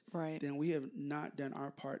us, right, then we have not done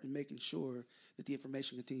our part in making sure that the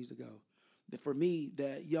information continues to go. For me,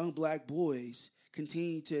 that young black boys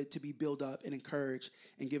continue to be built up and encouraged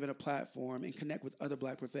and given a platform and connect with other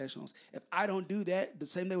black professionals. If I don't do that, the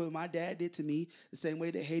same way what my dad did to me, the same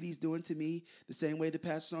way that Hedy's doing to me, the same way the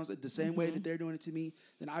pastors, the same way that they're doing it to me,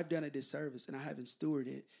 then I've done a disservice and I haven't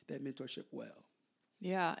stewarded that mentorship well.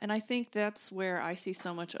 Yeah, and I think that's where I see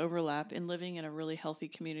so much overlap in living in a really healthy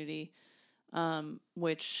community,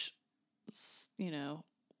 which,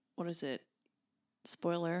 what is it?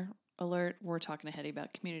 Spoiler alert, we're talking to Hedy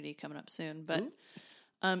about community coming up soon, but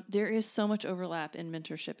there is so much overlap in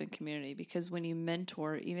mentorship and community, because when you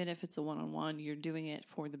mentor, even if it's a one-on-one, you're doing it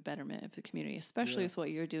for the betterment of the community, especially with what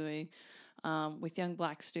you're doing with young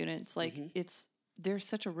black students. Like there's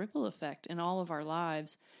such a ripple effect in all of our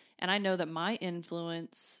lives, and I know that my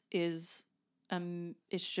influence is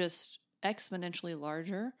it's just exponentially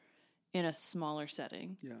larger in a smaller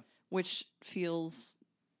setting, which feels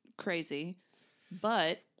crazy,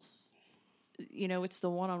 but it's the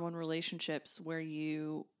one-on-one relationships where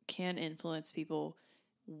you can influence people,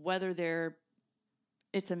 whether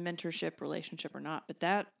it's a mentorship relationship or not, but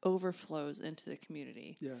that overflows into the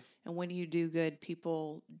community. Yeah. And when you do good,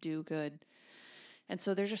 people do good. And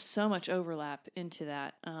so there's just so much overlap into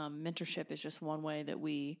that. Mentorship is just one way that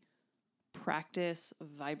we practice a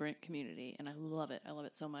vibrant community, and I love it. I love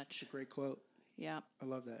it so much. It's a great quote. Yeah. I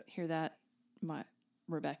love that. Hear that?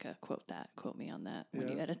 Rebecca, quote me on that when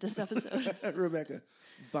you edit this episode. Rebecca,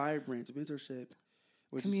 vibrant mentorship,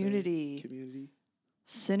 community,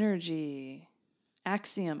 synergy,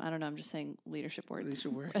 axiom. I don't know. I'm just saying leadership words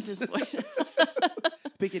at this point.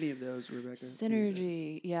 Pick any of those, Rebecca.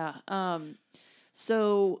 Synergy, yeah.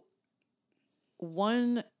 So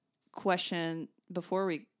one question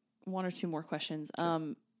before one or two more questions.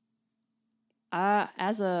 Sure.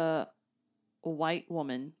 As a white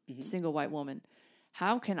woman, single white woman,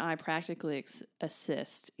 how can I practically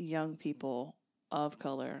assist young people of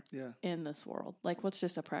color in this world? Like, what's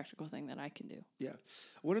just a practical thing that I can do? Yeah.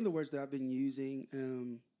 One of the words that I've been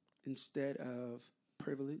using instead of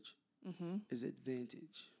privilege is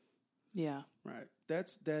advantage. Yeah. Right.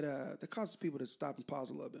 That causes people to stop and pause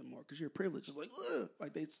a little bit more because your privilege is like, ugh,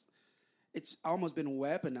 like it's almost been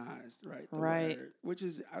weaponized, right? Right. Word, which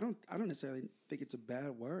is I don't necessarily think it's a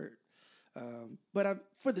bad word, but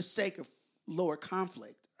for the sake of lower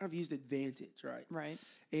conflict, I've used advantage, right? Right.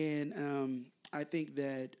 And I think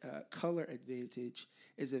that color advantage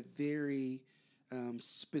is a very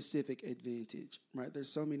specific advantage, right? There's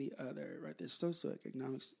so many other, right? There's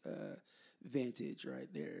socioeconomic advantage, right?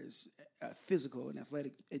 There's physical and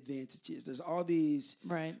athletic advantages. There's all these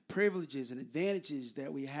privileges and advantages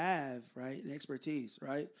that we have, right? And expertise,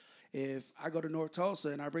 right? If I go to North Tulsa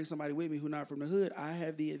and I bring somebody with me who's not from the hood, I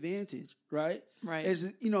have the advantage, right? Right.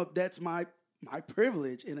 As, that's my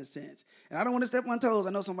privilege in a sense. And I don't want to step on toes.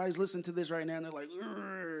 I know somebody's listening to this right now and they're like,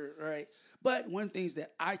 right? But one of the things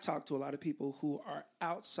that I talk to a lot of people who are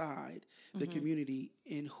outside the community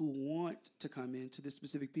and who want to come into this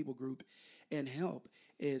specific people group and help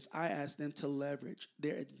is I ask them to leverage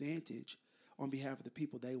their advantage on behalf of the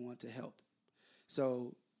people they want to help.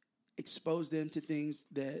 So expose them to things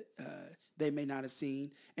that they may not have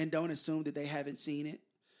seen and don't assume that they haven't seen it,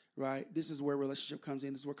 right? This is where relationship comes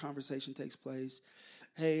in. This is where conversation takes place.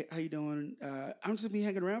 Hey, how you doing? I'm just going to be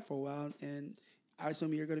hanging around for a while, and I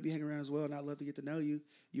assume you're going to be hanging around as well, and I'd love to get to know you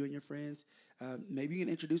and your friends. Maybe you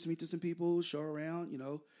can introduce me to some people, show around,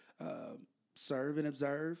 serve and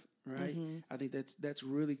observe, right? I think that's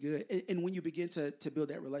really good. And when you begin to build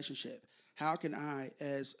that relationship, how can I,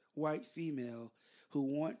 as white female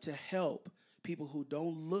who want to help people who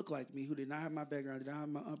don't look like me, who did not have my background, did not have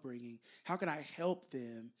my upbringing, how can I help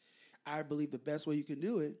them? I believe the best way you can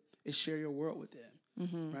do it is share your world with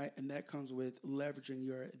them, right? And that comes with leveraging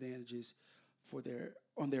your advantages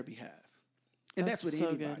on their behalf. And that's with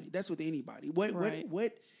anybody. Good. That's with anybody.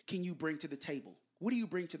 What can you bring to the table? What do you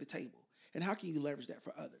bring to the table? And how can you leverage that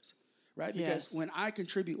for others? Right? Because when I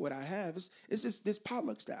contribute what I have, it's just this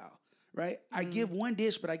potluck style, right? I give one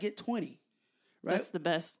dish, but I get 20. Right? That's the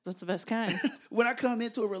best kind. When I come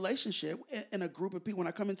into a relationship in a group of people, when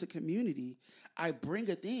I come into community, I bring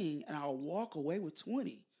a thing and I'll walk away with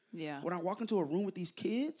 20. Yeah. When I walk into a room with these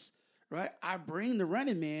kids, right, I bring the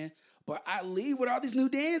Running Man, but I leave with all these new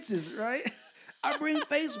dances, right? I bring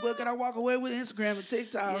Facebook and I walk away with Instagram and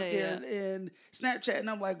TikTok and Snapchat, and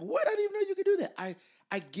I'm like, what? I didn't even know you could do that.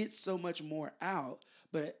 I get so much more out,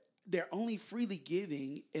 but they're only freely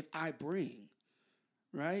giving if I bring,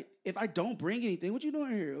 right? If I don't bring anything, what you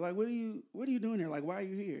doing here? Like, what are you doing here? Like, why are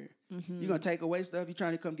you here? You gonna take away stuff? You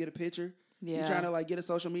trying to come get a picture? Yeah. You trying to like get a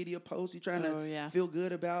social media post? You trying to feel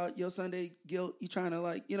good about your Sunday guilt? You trying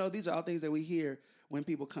to these are all things that we hear when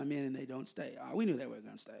people come in and they don't stay. Oh, we knew they were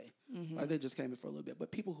going to stay. Like they just came in for a little bit. But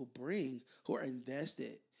people who are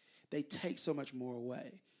invested, they take so much more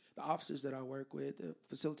away. The officers that I work with, the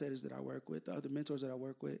facilitators that I work with, the other mentors that I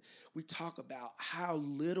work with, we talk about how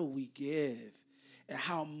little we give and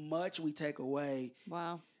how much we take away.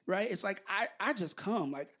 Wow. Right? It's like I just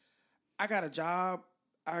come. Like, I got a job.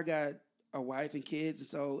 I got a wife and kids. And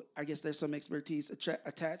so I guess there's some expertise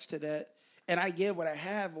attached to that. And I give what I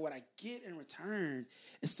have, but what I get in return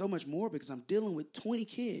is so much more because I'm dealing with 20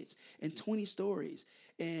 kids and 20 stories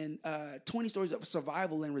and 20 stories of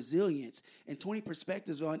survival and resilience and 20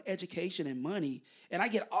 perspectives on education and money. And I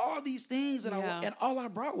get all these things, and all I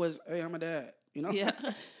brought was, hey, I'm a dad, Yeah.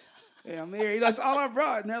 Hey, I'm married. That's all I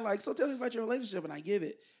brought. And they're like, so tell me about your relationship. And I give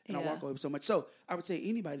it, and I walk away with so much. So I would say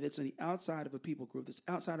anybody that's on the outside of a people group, that's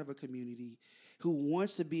outside of a community, who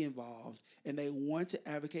wants to be involved and they want to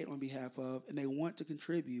advocate on behalf of and they want to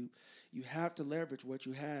contribute, you have to leverage what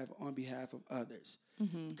you have on behalf of others.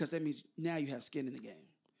 Because that means now you have skin in the game.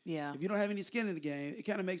 Yeah. If you don't have any skin in the game, it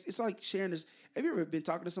kind of makes, it's like sharing this. Have you ever been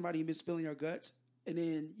talking to somebody and been spilling your guts and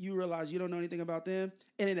then you realize you don't know anything about them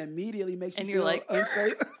and it immediately makes you feel like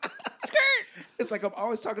unsafe? It's like I'm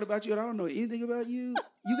always talking about you and I don't know anything about you.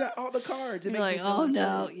 You got all the cards. It makes me feel unsafe.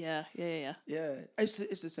 No. Yeah. Yeah. It's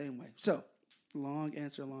the same way. So, long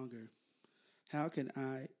answer longer. How can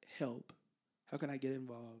I help? How can I get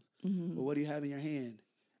involved? Well, what do you have in your hand?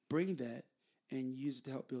 Bring that and use it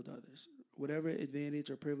to help build others. Whatever advantage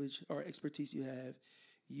or privilege or expertise you have,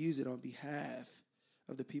 use it on behalf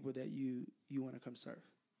of the people that you want to come serve.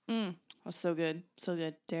 That's so good. So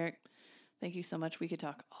good. Derek, thank you so much. We could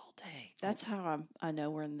talk all day. That's how I know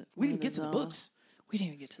we're in the We didn't get to the books. We didn't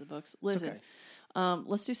even get to the books. Listen. It's okay.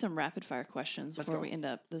 Let's do some rapid fire questions before we end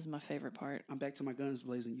up. This is my favorite part. I'm back to my guns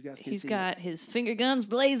blazing. You guys can't see He's got his finger guns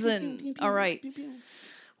blazing. Pew, pew, pew, all right. Pew, pew.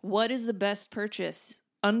 What is the best purchase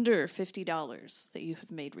under $50 that you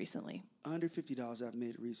have made recently? Under $50 I've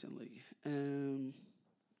made recently. Wow.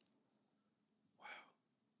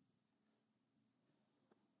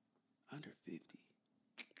 Under 50.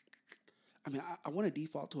 I mean, I want to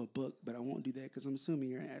default to a book, but I won't do that because I'm assuming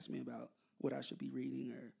you're going to ask me about what I should be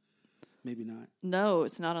reading or maybe not. No,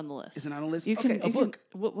 it's not on the list. Is it not on the list? You can, a book.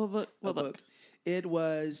 What book? It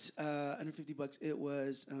was under $50. It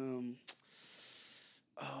was,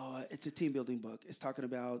 it's a team building book. It's talking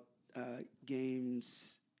about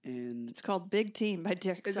games and... It's called Big Team by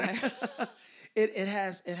Derek Sire. It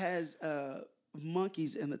has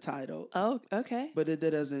monkeys in the title. Oh, okay. But it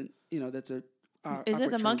doesn't, that's a... Is it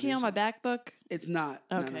the Monkey on My Back book? It's not.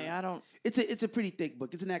 Okay, no. I don't... It's a pretty thick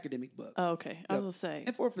book. It's an academic book. Oh, okay. I was going to say.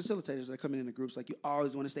 And for facilitators that are coming into groups, like you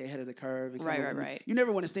always want to stay ahead of the curve. And Right. You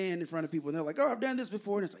never want to stand in front of people and they're like, oh, I've done this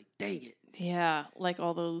before. And it's like, dang it. Yeah, like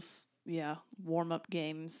all those, warm-up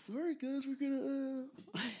games. All right, guys, we're going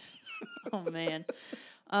to... Oh, man.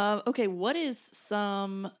 Okay, what is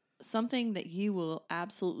something that you will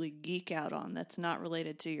absolutely geek out on that's not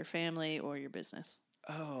related to your family or your business?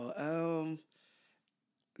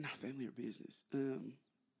 Not family or business.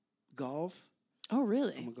 Golf. Oh,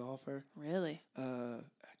 really? I'm a golfer. Really?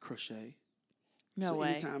 Crochet. No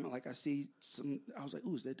way. Anytime I see I was like,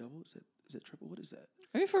 ooh, is that double? Is that triple? What is that?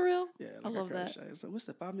 Are you for real? Yeah, I love that. So what's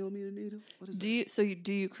the 5mm needle? What is that?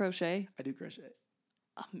 Do you crochet? I do crochet.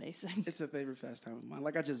 Amazing. It's a favorite pastime of mine.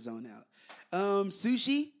 Like I just zone out.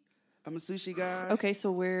 Sushi. I'm a sushi guy. Okay,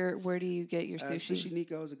 so where do you get your sushi? Sushi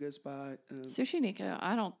Nico is a good spot. Sushi Nico,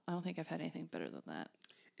 I don't think I've had anything better than that.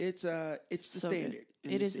 It's the standard.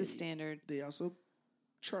 It is the standard. They also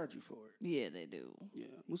charge you for it. Yeah, they do. Yeah,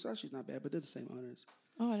 Musashi's not bad, but they're the same owners.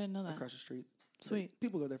 Oh, I didn't know that. Across the street. Sweet.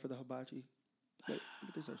 People go there for the hibachi. But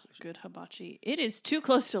they serve sushi. Good hibachi. It is too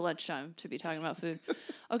close to lunchtime to be talking about food.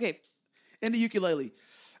 Okay. And the ukulele.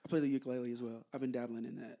 I play the ukulele as well. I've been dabbling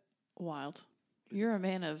in that. Wild. You're a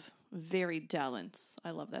man of varied talents. I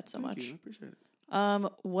love that so much. Thank you. I appreciate it.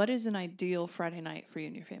 What is an ideal Friday night for you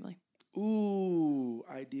and your family? Ooh,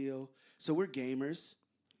 ideal. So we're gamers.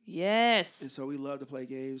 Yes. And so we love to play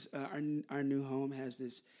games. Our new home has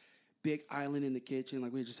this big island in the kitchen.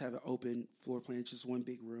 Like we just have an open floor plan, it's just one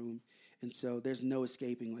big room. And so there's no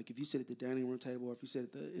escaping. Like if you sit at the dining room table or if you sit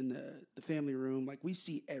in the family room, like we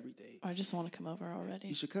see everything. I just want to come over already.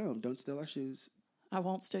 You should come. Don't steal our shoes. I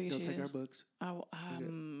won't steal your shoes. Don't take our books.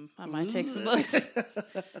 I might take some books.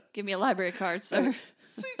 Give me a library card, sir.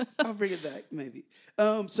 I'll bring it back, maybe.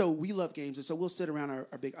 So we love games. And so we'll sit around our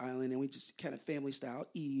big island and we just kind of family style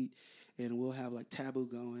eat. And we'll have like Taboo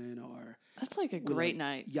going or... That's like a great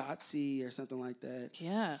night. Yahtzee or something like that.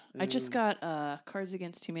 Yeah. I just got Cards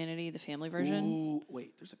Against Humanity, the family version. Ooh,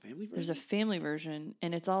 wait, there's a family version? There's a family version,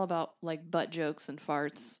 and it's all about like butt jokes and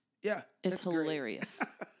farts. Yeah. It's hilarious.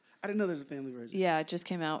 I didn't know there's a family version. Yeah, it just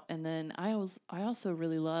came out. And then I also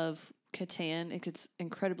really love Catan. It gets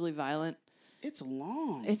incredibly violent. It's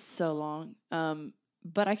long. It's so long.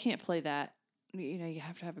 But I can't play that. You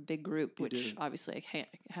have to have a big group, which obviously I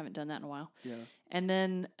haven't done that in a while. Yeah. And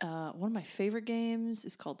then one of my favorite games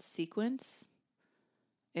is called Sequence.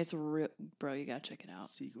 It's bro, you gotta check it out.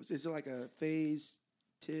 Sequence. Is it like a phase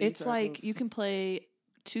 10? It's like you can play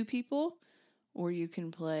 2 people, or you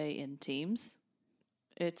can play in teams.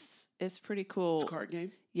 It's pretty cool. It's a card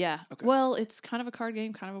game? Yeah. Okay. Well, it's kind of a card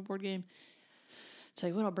game, kind of a board game. Tell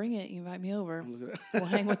you what, I'll bring it. You invite me over. We'll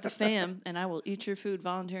hang with the fam, and I will eat your food,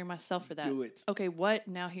 volunteering myself for that. Do it. Okay,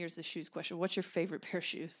 now here's the shoes question. What's your favorite pair of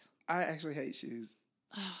shoes? I actually hate shoes.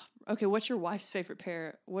 Okay, what's your wife's favorite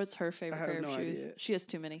pair? What's her favorite pair of shoes? Idea. She has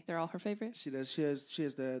too many. They're all her favorite? She does. She has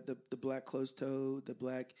the black closed toe, the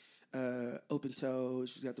black open toe.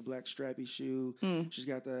 She's got the black strappy shoe. She's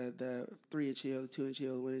got the 3-inch heel, the 2-inch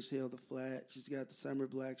heel, the 1-inch heel, the flat. She's got the summer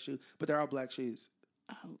black shoe. But they're all black shoes.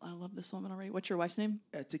 I love this woman already. What's your wife's name?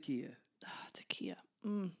 Takia. Takia.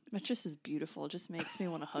 That just is beautiful. It just makes me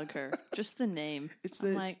want to hug her. Just the name.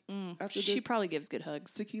 She probably gives good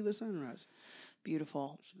hugs. Tequila Sunrise.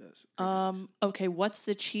 Beautiful. She does. Okay, what's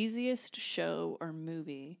the cheesiest show or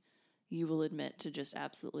movie you will admit to just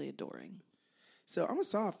absolutely adoring? So I'm a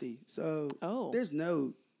softie. So there's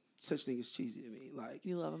no such thing as cheesy to me. Like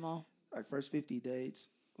you love them all. Like First 50 Dates.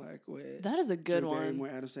 Like with that is a good one. Barrymore,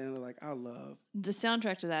 Adam Sandler, like I love. The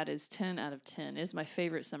soundtrack to that is 10 out of 10. It's my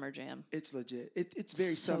favorite summer jam. It's legit. It's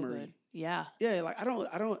very summery. Good. Yeah. Yeah, like I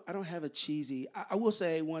don't have a cheesy. I will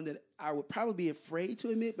say one that I would probably be afraid to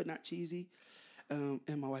admit, but not cheesy. And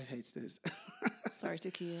my wife hates this. Sorry,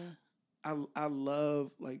 Takia. I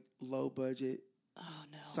love like low budget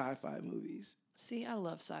sci-fi movies. See, I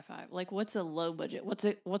love sci-fi. Like what's a low budget? What's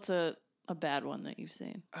a a bad one that you've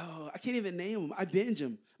seen? Oh, I can't even name them. I binge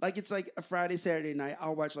them. Like, it's like a Friday, Saturday night.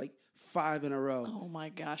 I'll watch like 5 in a row. Oh, my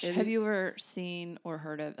gosh. Have you ever seen or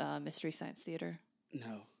heard of Mystery Science Theater?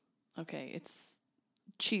 No. Okay, it's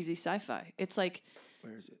cheesy sci-fi. It's like...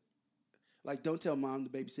 Where is it? Like, don't tell mom the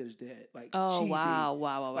babysitter's dead. Like, oh, cheesy.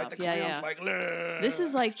 Wow. Like, the clown's like... Lurr. This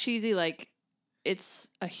is like cheesy, like... It's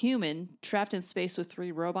a human trapped in space with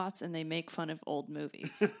 3 robots, and they make fun of old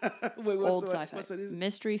movies. Wait, old sci-fi. What's that?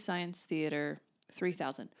 Mystery Science Theater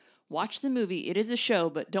 3000. Watch the movie. It is a show,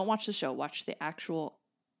 but don't watch the show. Watch the actual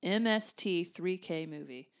MST 3K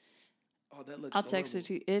movie. Oh, that looks I'll text it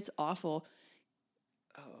to you. It's awful.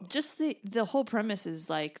 Oh. Just the whole premise is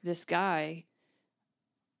like this guy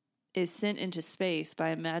is sent into space by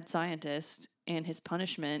a mad scientist, and his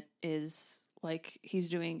punishment is... like, he's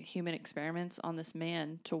doing human experiments on this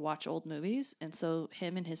man to watch old movies. And so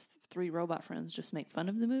him and his 3 robot friends just make fun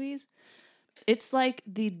of the movies. It's like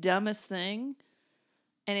the dumbest thing.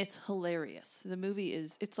 And it's hilarious. The movie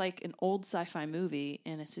is, it's like an old sci-fi movie.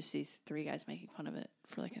 And it's just these 3 guys making fun of it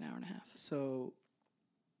for like an hour and a half. So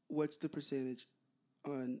what's the percentage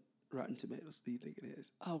on Rotten Tomatoes do you think it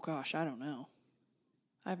is? Oh, gosh, I don't know.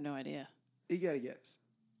 I have no idea. You got to guess.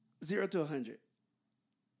 0 to 100.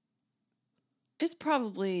 It's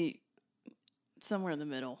probably somewhere in the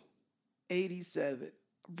middle. 87.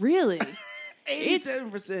 Really?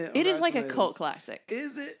 87%. It is like a cult classic.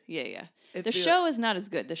 Is it? Yeah. The show is not as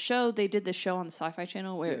good. They did the show on the Sci-Fi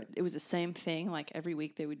Channel where it was the same thing. Like every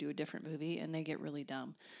week they would do a different movie and they get really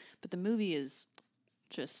dumb. But the movie is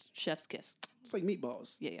just chef's kiss. It's like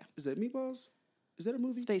Meatballs. Yeah. Is that Meatballs? Is that a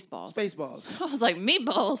movie? Spaceballs. Spaceballs. I was like,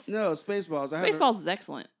 Meatballs? No, Spaceballs. Spaceballs is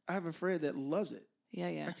excellent. I have a friend that loves it.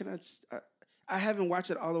 Yeah. I haven't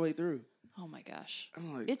watched it all the way through. Oh my gosh.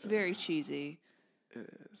 I'm like, it's very cheesy. It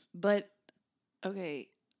is. But, okay,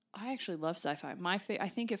 I actually love sci-fi. I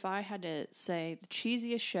think if I had to say the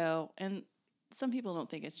cheesiest show, and some people don't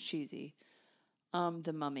think it's cheesy,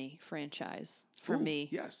 the Mummy franchise for me.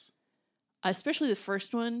 Yes. Especially the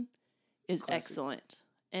first one is classic. Excellent.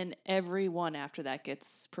 And every one after that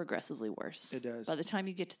gets progressively worse. It does. By the time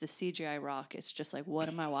you get to the CGI rock, it's just like, what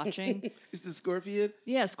am I watching? Is the Scorpion?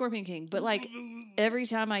 Yeah, Scorpion King. But like every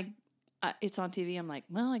time it's on TV, I'm like,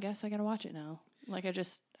 well, I guess I got to watch it now. Like I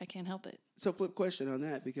can't help it. So flip question on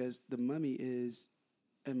that, because The Mummy is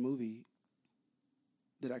a movie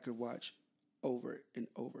that I could watch over and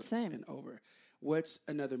over and over. What's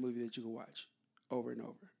another movie that you could watch over and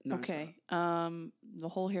over? Non-stop? Okay. The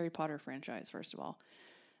whole Harry Potter franchise, first of all.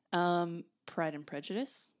 Pride and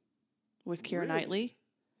Prejudice with Keira Knightley.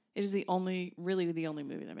 It is the only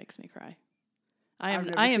movie that makes me cry.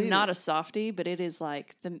 I am not a softie, but it is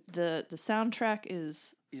like the soundtrack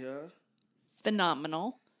is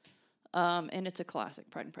phenomenal. And it's a classic,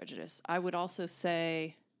 Pride and Prejudice. I would also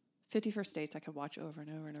say 50 First Dates I could watch over and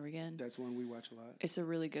over and over again. That's one we watch a lot. It's a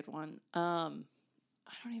really good one. I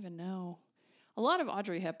don't even know. A lot of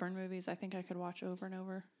Audrey Hepburn movies I think I could watch over and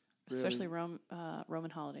over. Really? Especially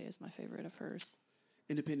Roman Holiday is my favorite of hers.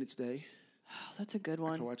 Independence Day. Oh, that's a good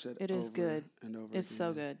one. I can watch that It is good. And over it's again.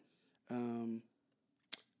 So good.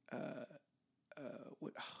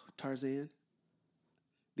 Tarzan,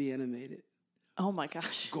 the animated. Oh my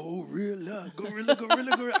gosh. Gorilla.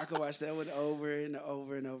 I can watch that one over and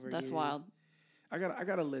over and over again. That's wild. I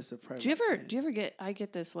got a list of Do you ever get, I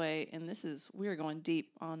get this way, and we're going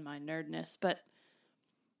deep on my nerdness, but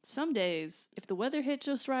some days, if the weather hits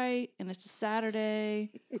just right, and it's a Saturday.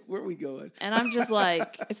 Where are we going? And I'm just like,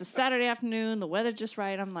 it's a Saturday afternoon, the weather's just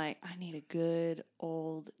right, I'm like, I need a good,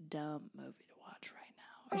 old, dumb movie to watch right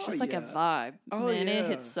now. It's just like a vibe. And it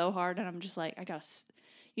hits so hard, and I'm just like,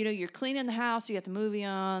 you're cleaning the house, you got the movie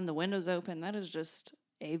on, the window's open, that is just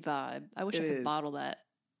a vibe. I wish I could bottle that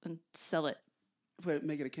and sell it.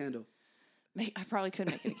 Make it a candle. I probably could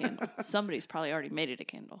make it a candle. Somebody's probably already made it a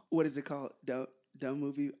candle. What is it called? Dumb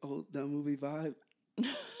movie vibe?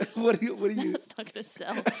 What do you? That's not gonna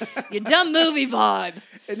sell. Your dumb movie vibe.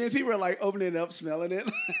 And then people are like opening it up, smelling it,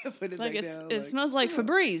 putting it like back down. It smells like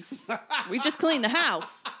Febreze. We just cleaned the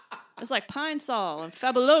house. It's like Pine Sol and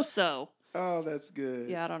Fabuloso. Oh, that's good.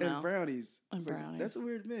 Yeah, I don't know. And brownies. Brownies. That's a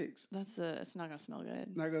weird mix. It's not gonna smell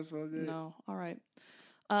good. Not gonna smell good. No. All right.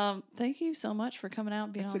 Thank you so much for coming out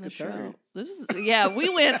and being on the show. Turn.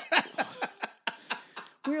 We went.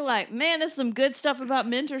 We were like, man, there's some good stuff about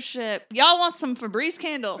mentorship. Y'all want some Febreze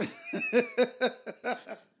candle?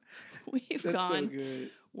 We've gone. So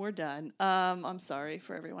good. We're done. I'm sorry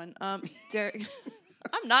for everyone. Derek,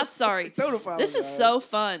 I'm not sorry. Don't apologize. This is so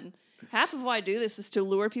fun. Half of why I do this is to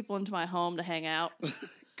lure people into my home to hang out.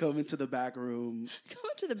 Come into the back room. Come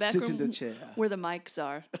into the back sit room in the chair. where the mics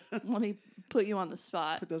are. Let me put you on the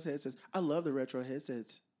spot. Put those headsets. I love the retro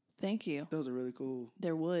headsets. Thank you. Those are really cool.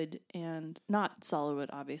 They're wood and not solid wood,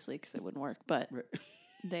 obviously, because it wouldn't work, but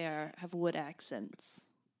they have wood accents.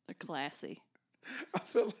 They're classy. I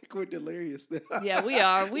feel like we're delirious now. Yeah, we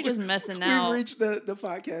are. We just messing now. We've reached the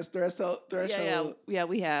podcast threshold. Yeah,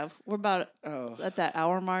 we have. We're about at that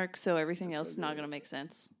hour mark, so everything else is not going to make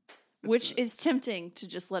sense. Which is tempting to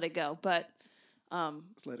just let it go, but I'll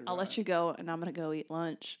let you go, and I'm going to go eat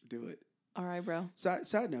lunch. Do it. All right, bro.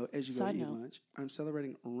 Side note, as you go to eat lunch, I'm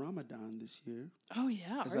celebrating Ramadan this year. Oh,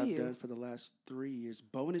 yeah, as I've done for the last 3 years.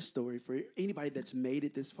 Bonus story for anybody that's made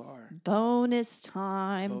it this far. Bonus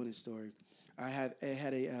time. Bonus story. I had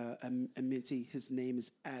a mentee. His name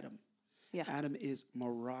is Adam. Yeah. Adam is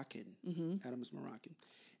Moroccan. Mm-hmm. Adam is Moroccan.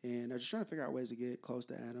 And I was just trying to figure out ways to get close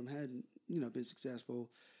to Adam. Hadn't, been successful.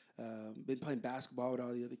 Been playing basketball with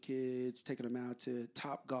all the other kids, taking them out to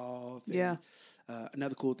Top Golf. Yeah.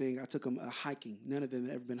 Another cool thing, I took them hiking. None of them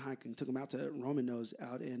had ever been hiking. Took them out to Roman Nose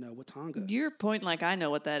out in Watanga. You're pointing like I know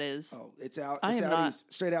what that is. Oh, it's out. It's out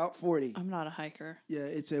east, straight out 40. I'm not a hiker.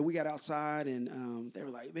 Yeah, we got outside and they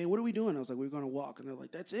were like, "Man, what are we doing?" I was like, "We're going to walk." And they're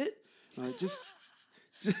like, "That's it?" I'm like,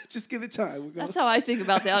 just give it time. That's how I think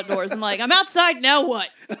about the outdoors. I'm like, I'm outside, now what?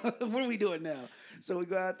 What are we doing now? So we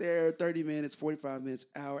go out there 30 minutes, 45 minutes,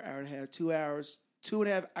 hour and a half, 2 hours.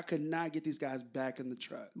 2.5, I could not get these guys back in the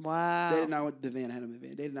truck. Wow. They did not want the van. I had them in the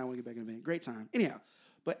van. They did not want to get back in the van. Great time. Anyhow,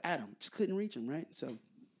 but Adam, just couldn't reach him, right? So I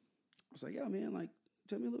was like, yo, man, like,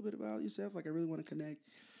 tell me a little bit about yourself. Like, I really want to connect.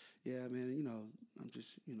 Yeah, man, I'm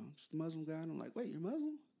just a Muslim guy. And I'm like, wait, you're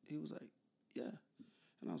Muslim? He was like, yeah.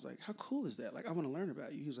 And I was like, how cool is that? Like, I want to learn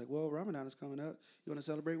about you. He was like, well, Ramadan is coming up. You want to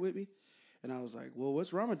celebrate with me? And I was like, well,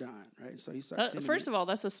 what's Ramadan, right? So he started first of all,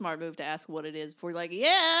 that's a smart move to ask what it is before you're like,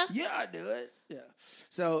 yeah. Yeah, I do it. Yeah.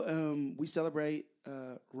 So we celebrate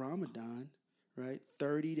Ramadan, right?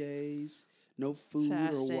 30 days, no food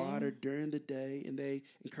or water during the day. And they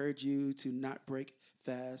encourage you to not break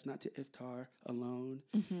fast, not to iftar alone.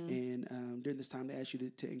 Mm-hmm. And during this time, they ask you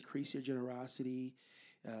to increase your generosity,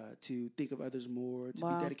 to think of others more, to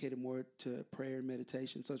be dedicated more to prayer and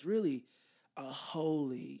meditation. So it's really a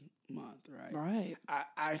holy month, right? Right.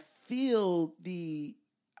 I feel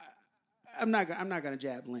I'm not gonna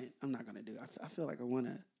jab Lent. I'm not gonna do it. I feel like I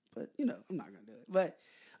wanna, but I'm not gonna do it. But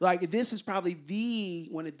like this is probably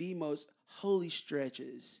one of the most holy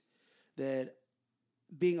stretches that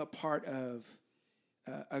being a part of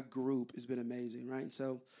a group has been amazing, right? And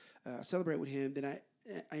so I celebrate with him. Then I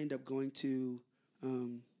end up going to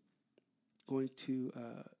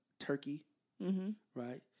Turkey,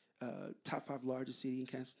 right? Top 5 largest city in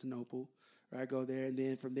Constantinople, right? I go there, and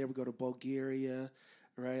then from there we go to Bulgaria,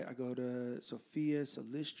 right? I go to Sofia,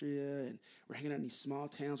 Silistria, and we're hanging out in these small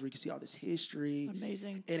towns where you can see all this history.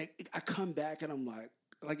 Amazing. And I come back, and I'm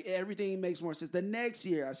like everything makes more sense. The next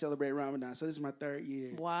year I celebrate Ramadan, so this is my 3rd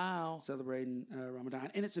year. Wow. Celebrating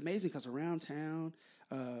Ramadan, and it's amazing because around town,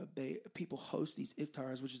 people host these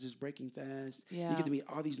iftars, which is this breaking fast. Yeah. You get to meet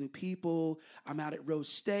all these new people. I'm out at Rose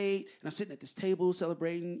State, and I'm sitting at this table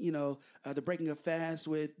celebrating, the breaking of fast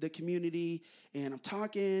with the community. And I'm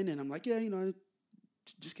talking, and I'm like, yeah, I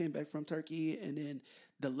just came back from Turkey. And then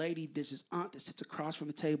the lady, there's this aunt that sits across from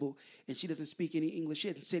the table, and she doesn't speak any English. She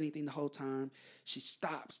hasn't said anything the whole time. She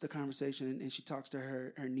stops the conversation, and she talks to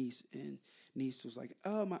her niece. And niece was like,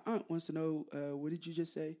 oh, my aunt wants to know, what did you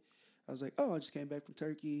just say? I was like, oh, I just came back from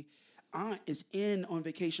Turkey. Aunt is on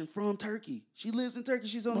vacation from Turkey. She lives in Turkey.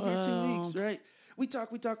 She's only here 2 weeks, right? We talk.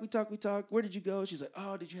 Where did you go? She's like,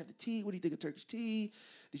 oh, did you have the tea? What do you think of Turkish tea?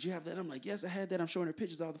 Did you have that? I'm like, yes, I had that. I'm showing her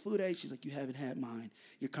pictures of all the food I ate. She's like, you haven't had mine.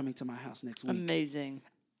 You're coming to my house next week. Amazing.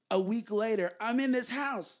 A week later, I'm in this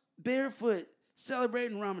house, barefoot,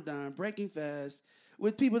 celebrating Ramadan, breaking fast,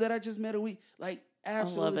 with people that I just met a week. Like,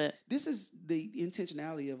 absolutely. I love it. This is the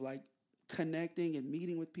intentionality of, like, connecting and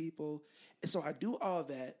meeting with people. And so I do all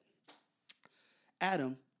that.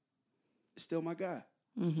 Adam is still my guy,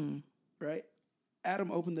 right? Adam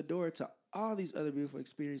opened the door to all these other beautiful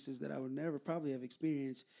experiences that I would never probably have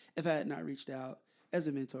experienced if I had not reached out as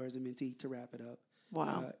a mentor, as a mentee, to wrap it up.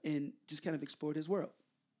 Wow. And just kind of explored his world.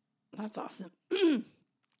 That's awesome.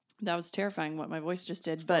 That was terrifying what my voice just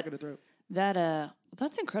did. But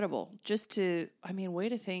that's incredible. Way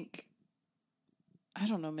to think. I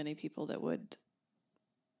don't know many people that would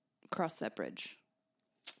cross that bridge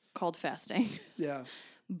called fasting. Yeah.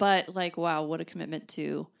 But wow, what a commitment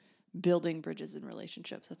to building bridges and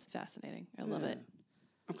relationships. That's fascinating. I love it.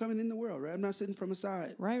 I'm coming in the world, right? I'm not sitting from a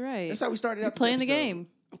side. Right. That's how we started out. You're playing the game.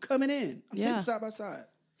 I'm coming in. I'm sitting side by side.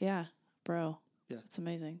 Yeah, bro. Yeah. That's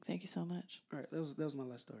amazing. Thank you so much. All right. That was my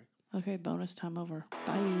last story. Okay. Bonus time over.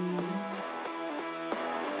 Bye.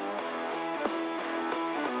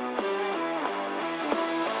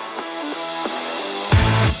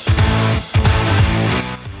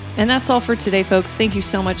 And that's all for today, folks. Thank you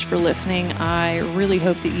so much for listening. I really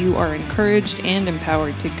hope that you are encouraged and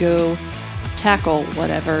empowered to go tackle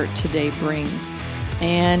whatever today brings.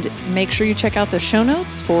 And make sure you check out the show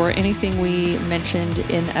notes for anything we mentioned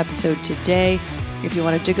in the episode today, if you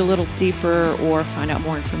want to dig a little deeper or find out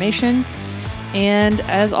more information. And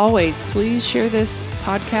as always, please share this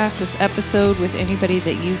podcast, this episode, with anybody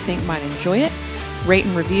that you think might enjoy it. Rate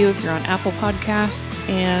and review if you're on Apple Podcasts.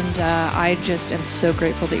 And I just am so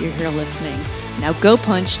grateful that you're here listening. Now go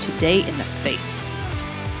punch today in the face.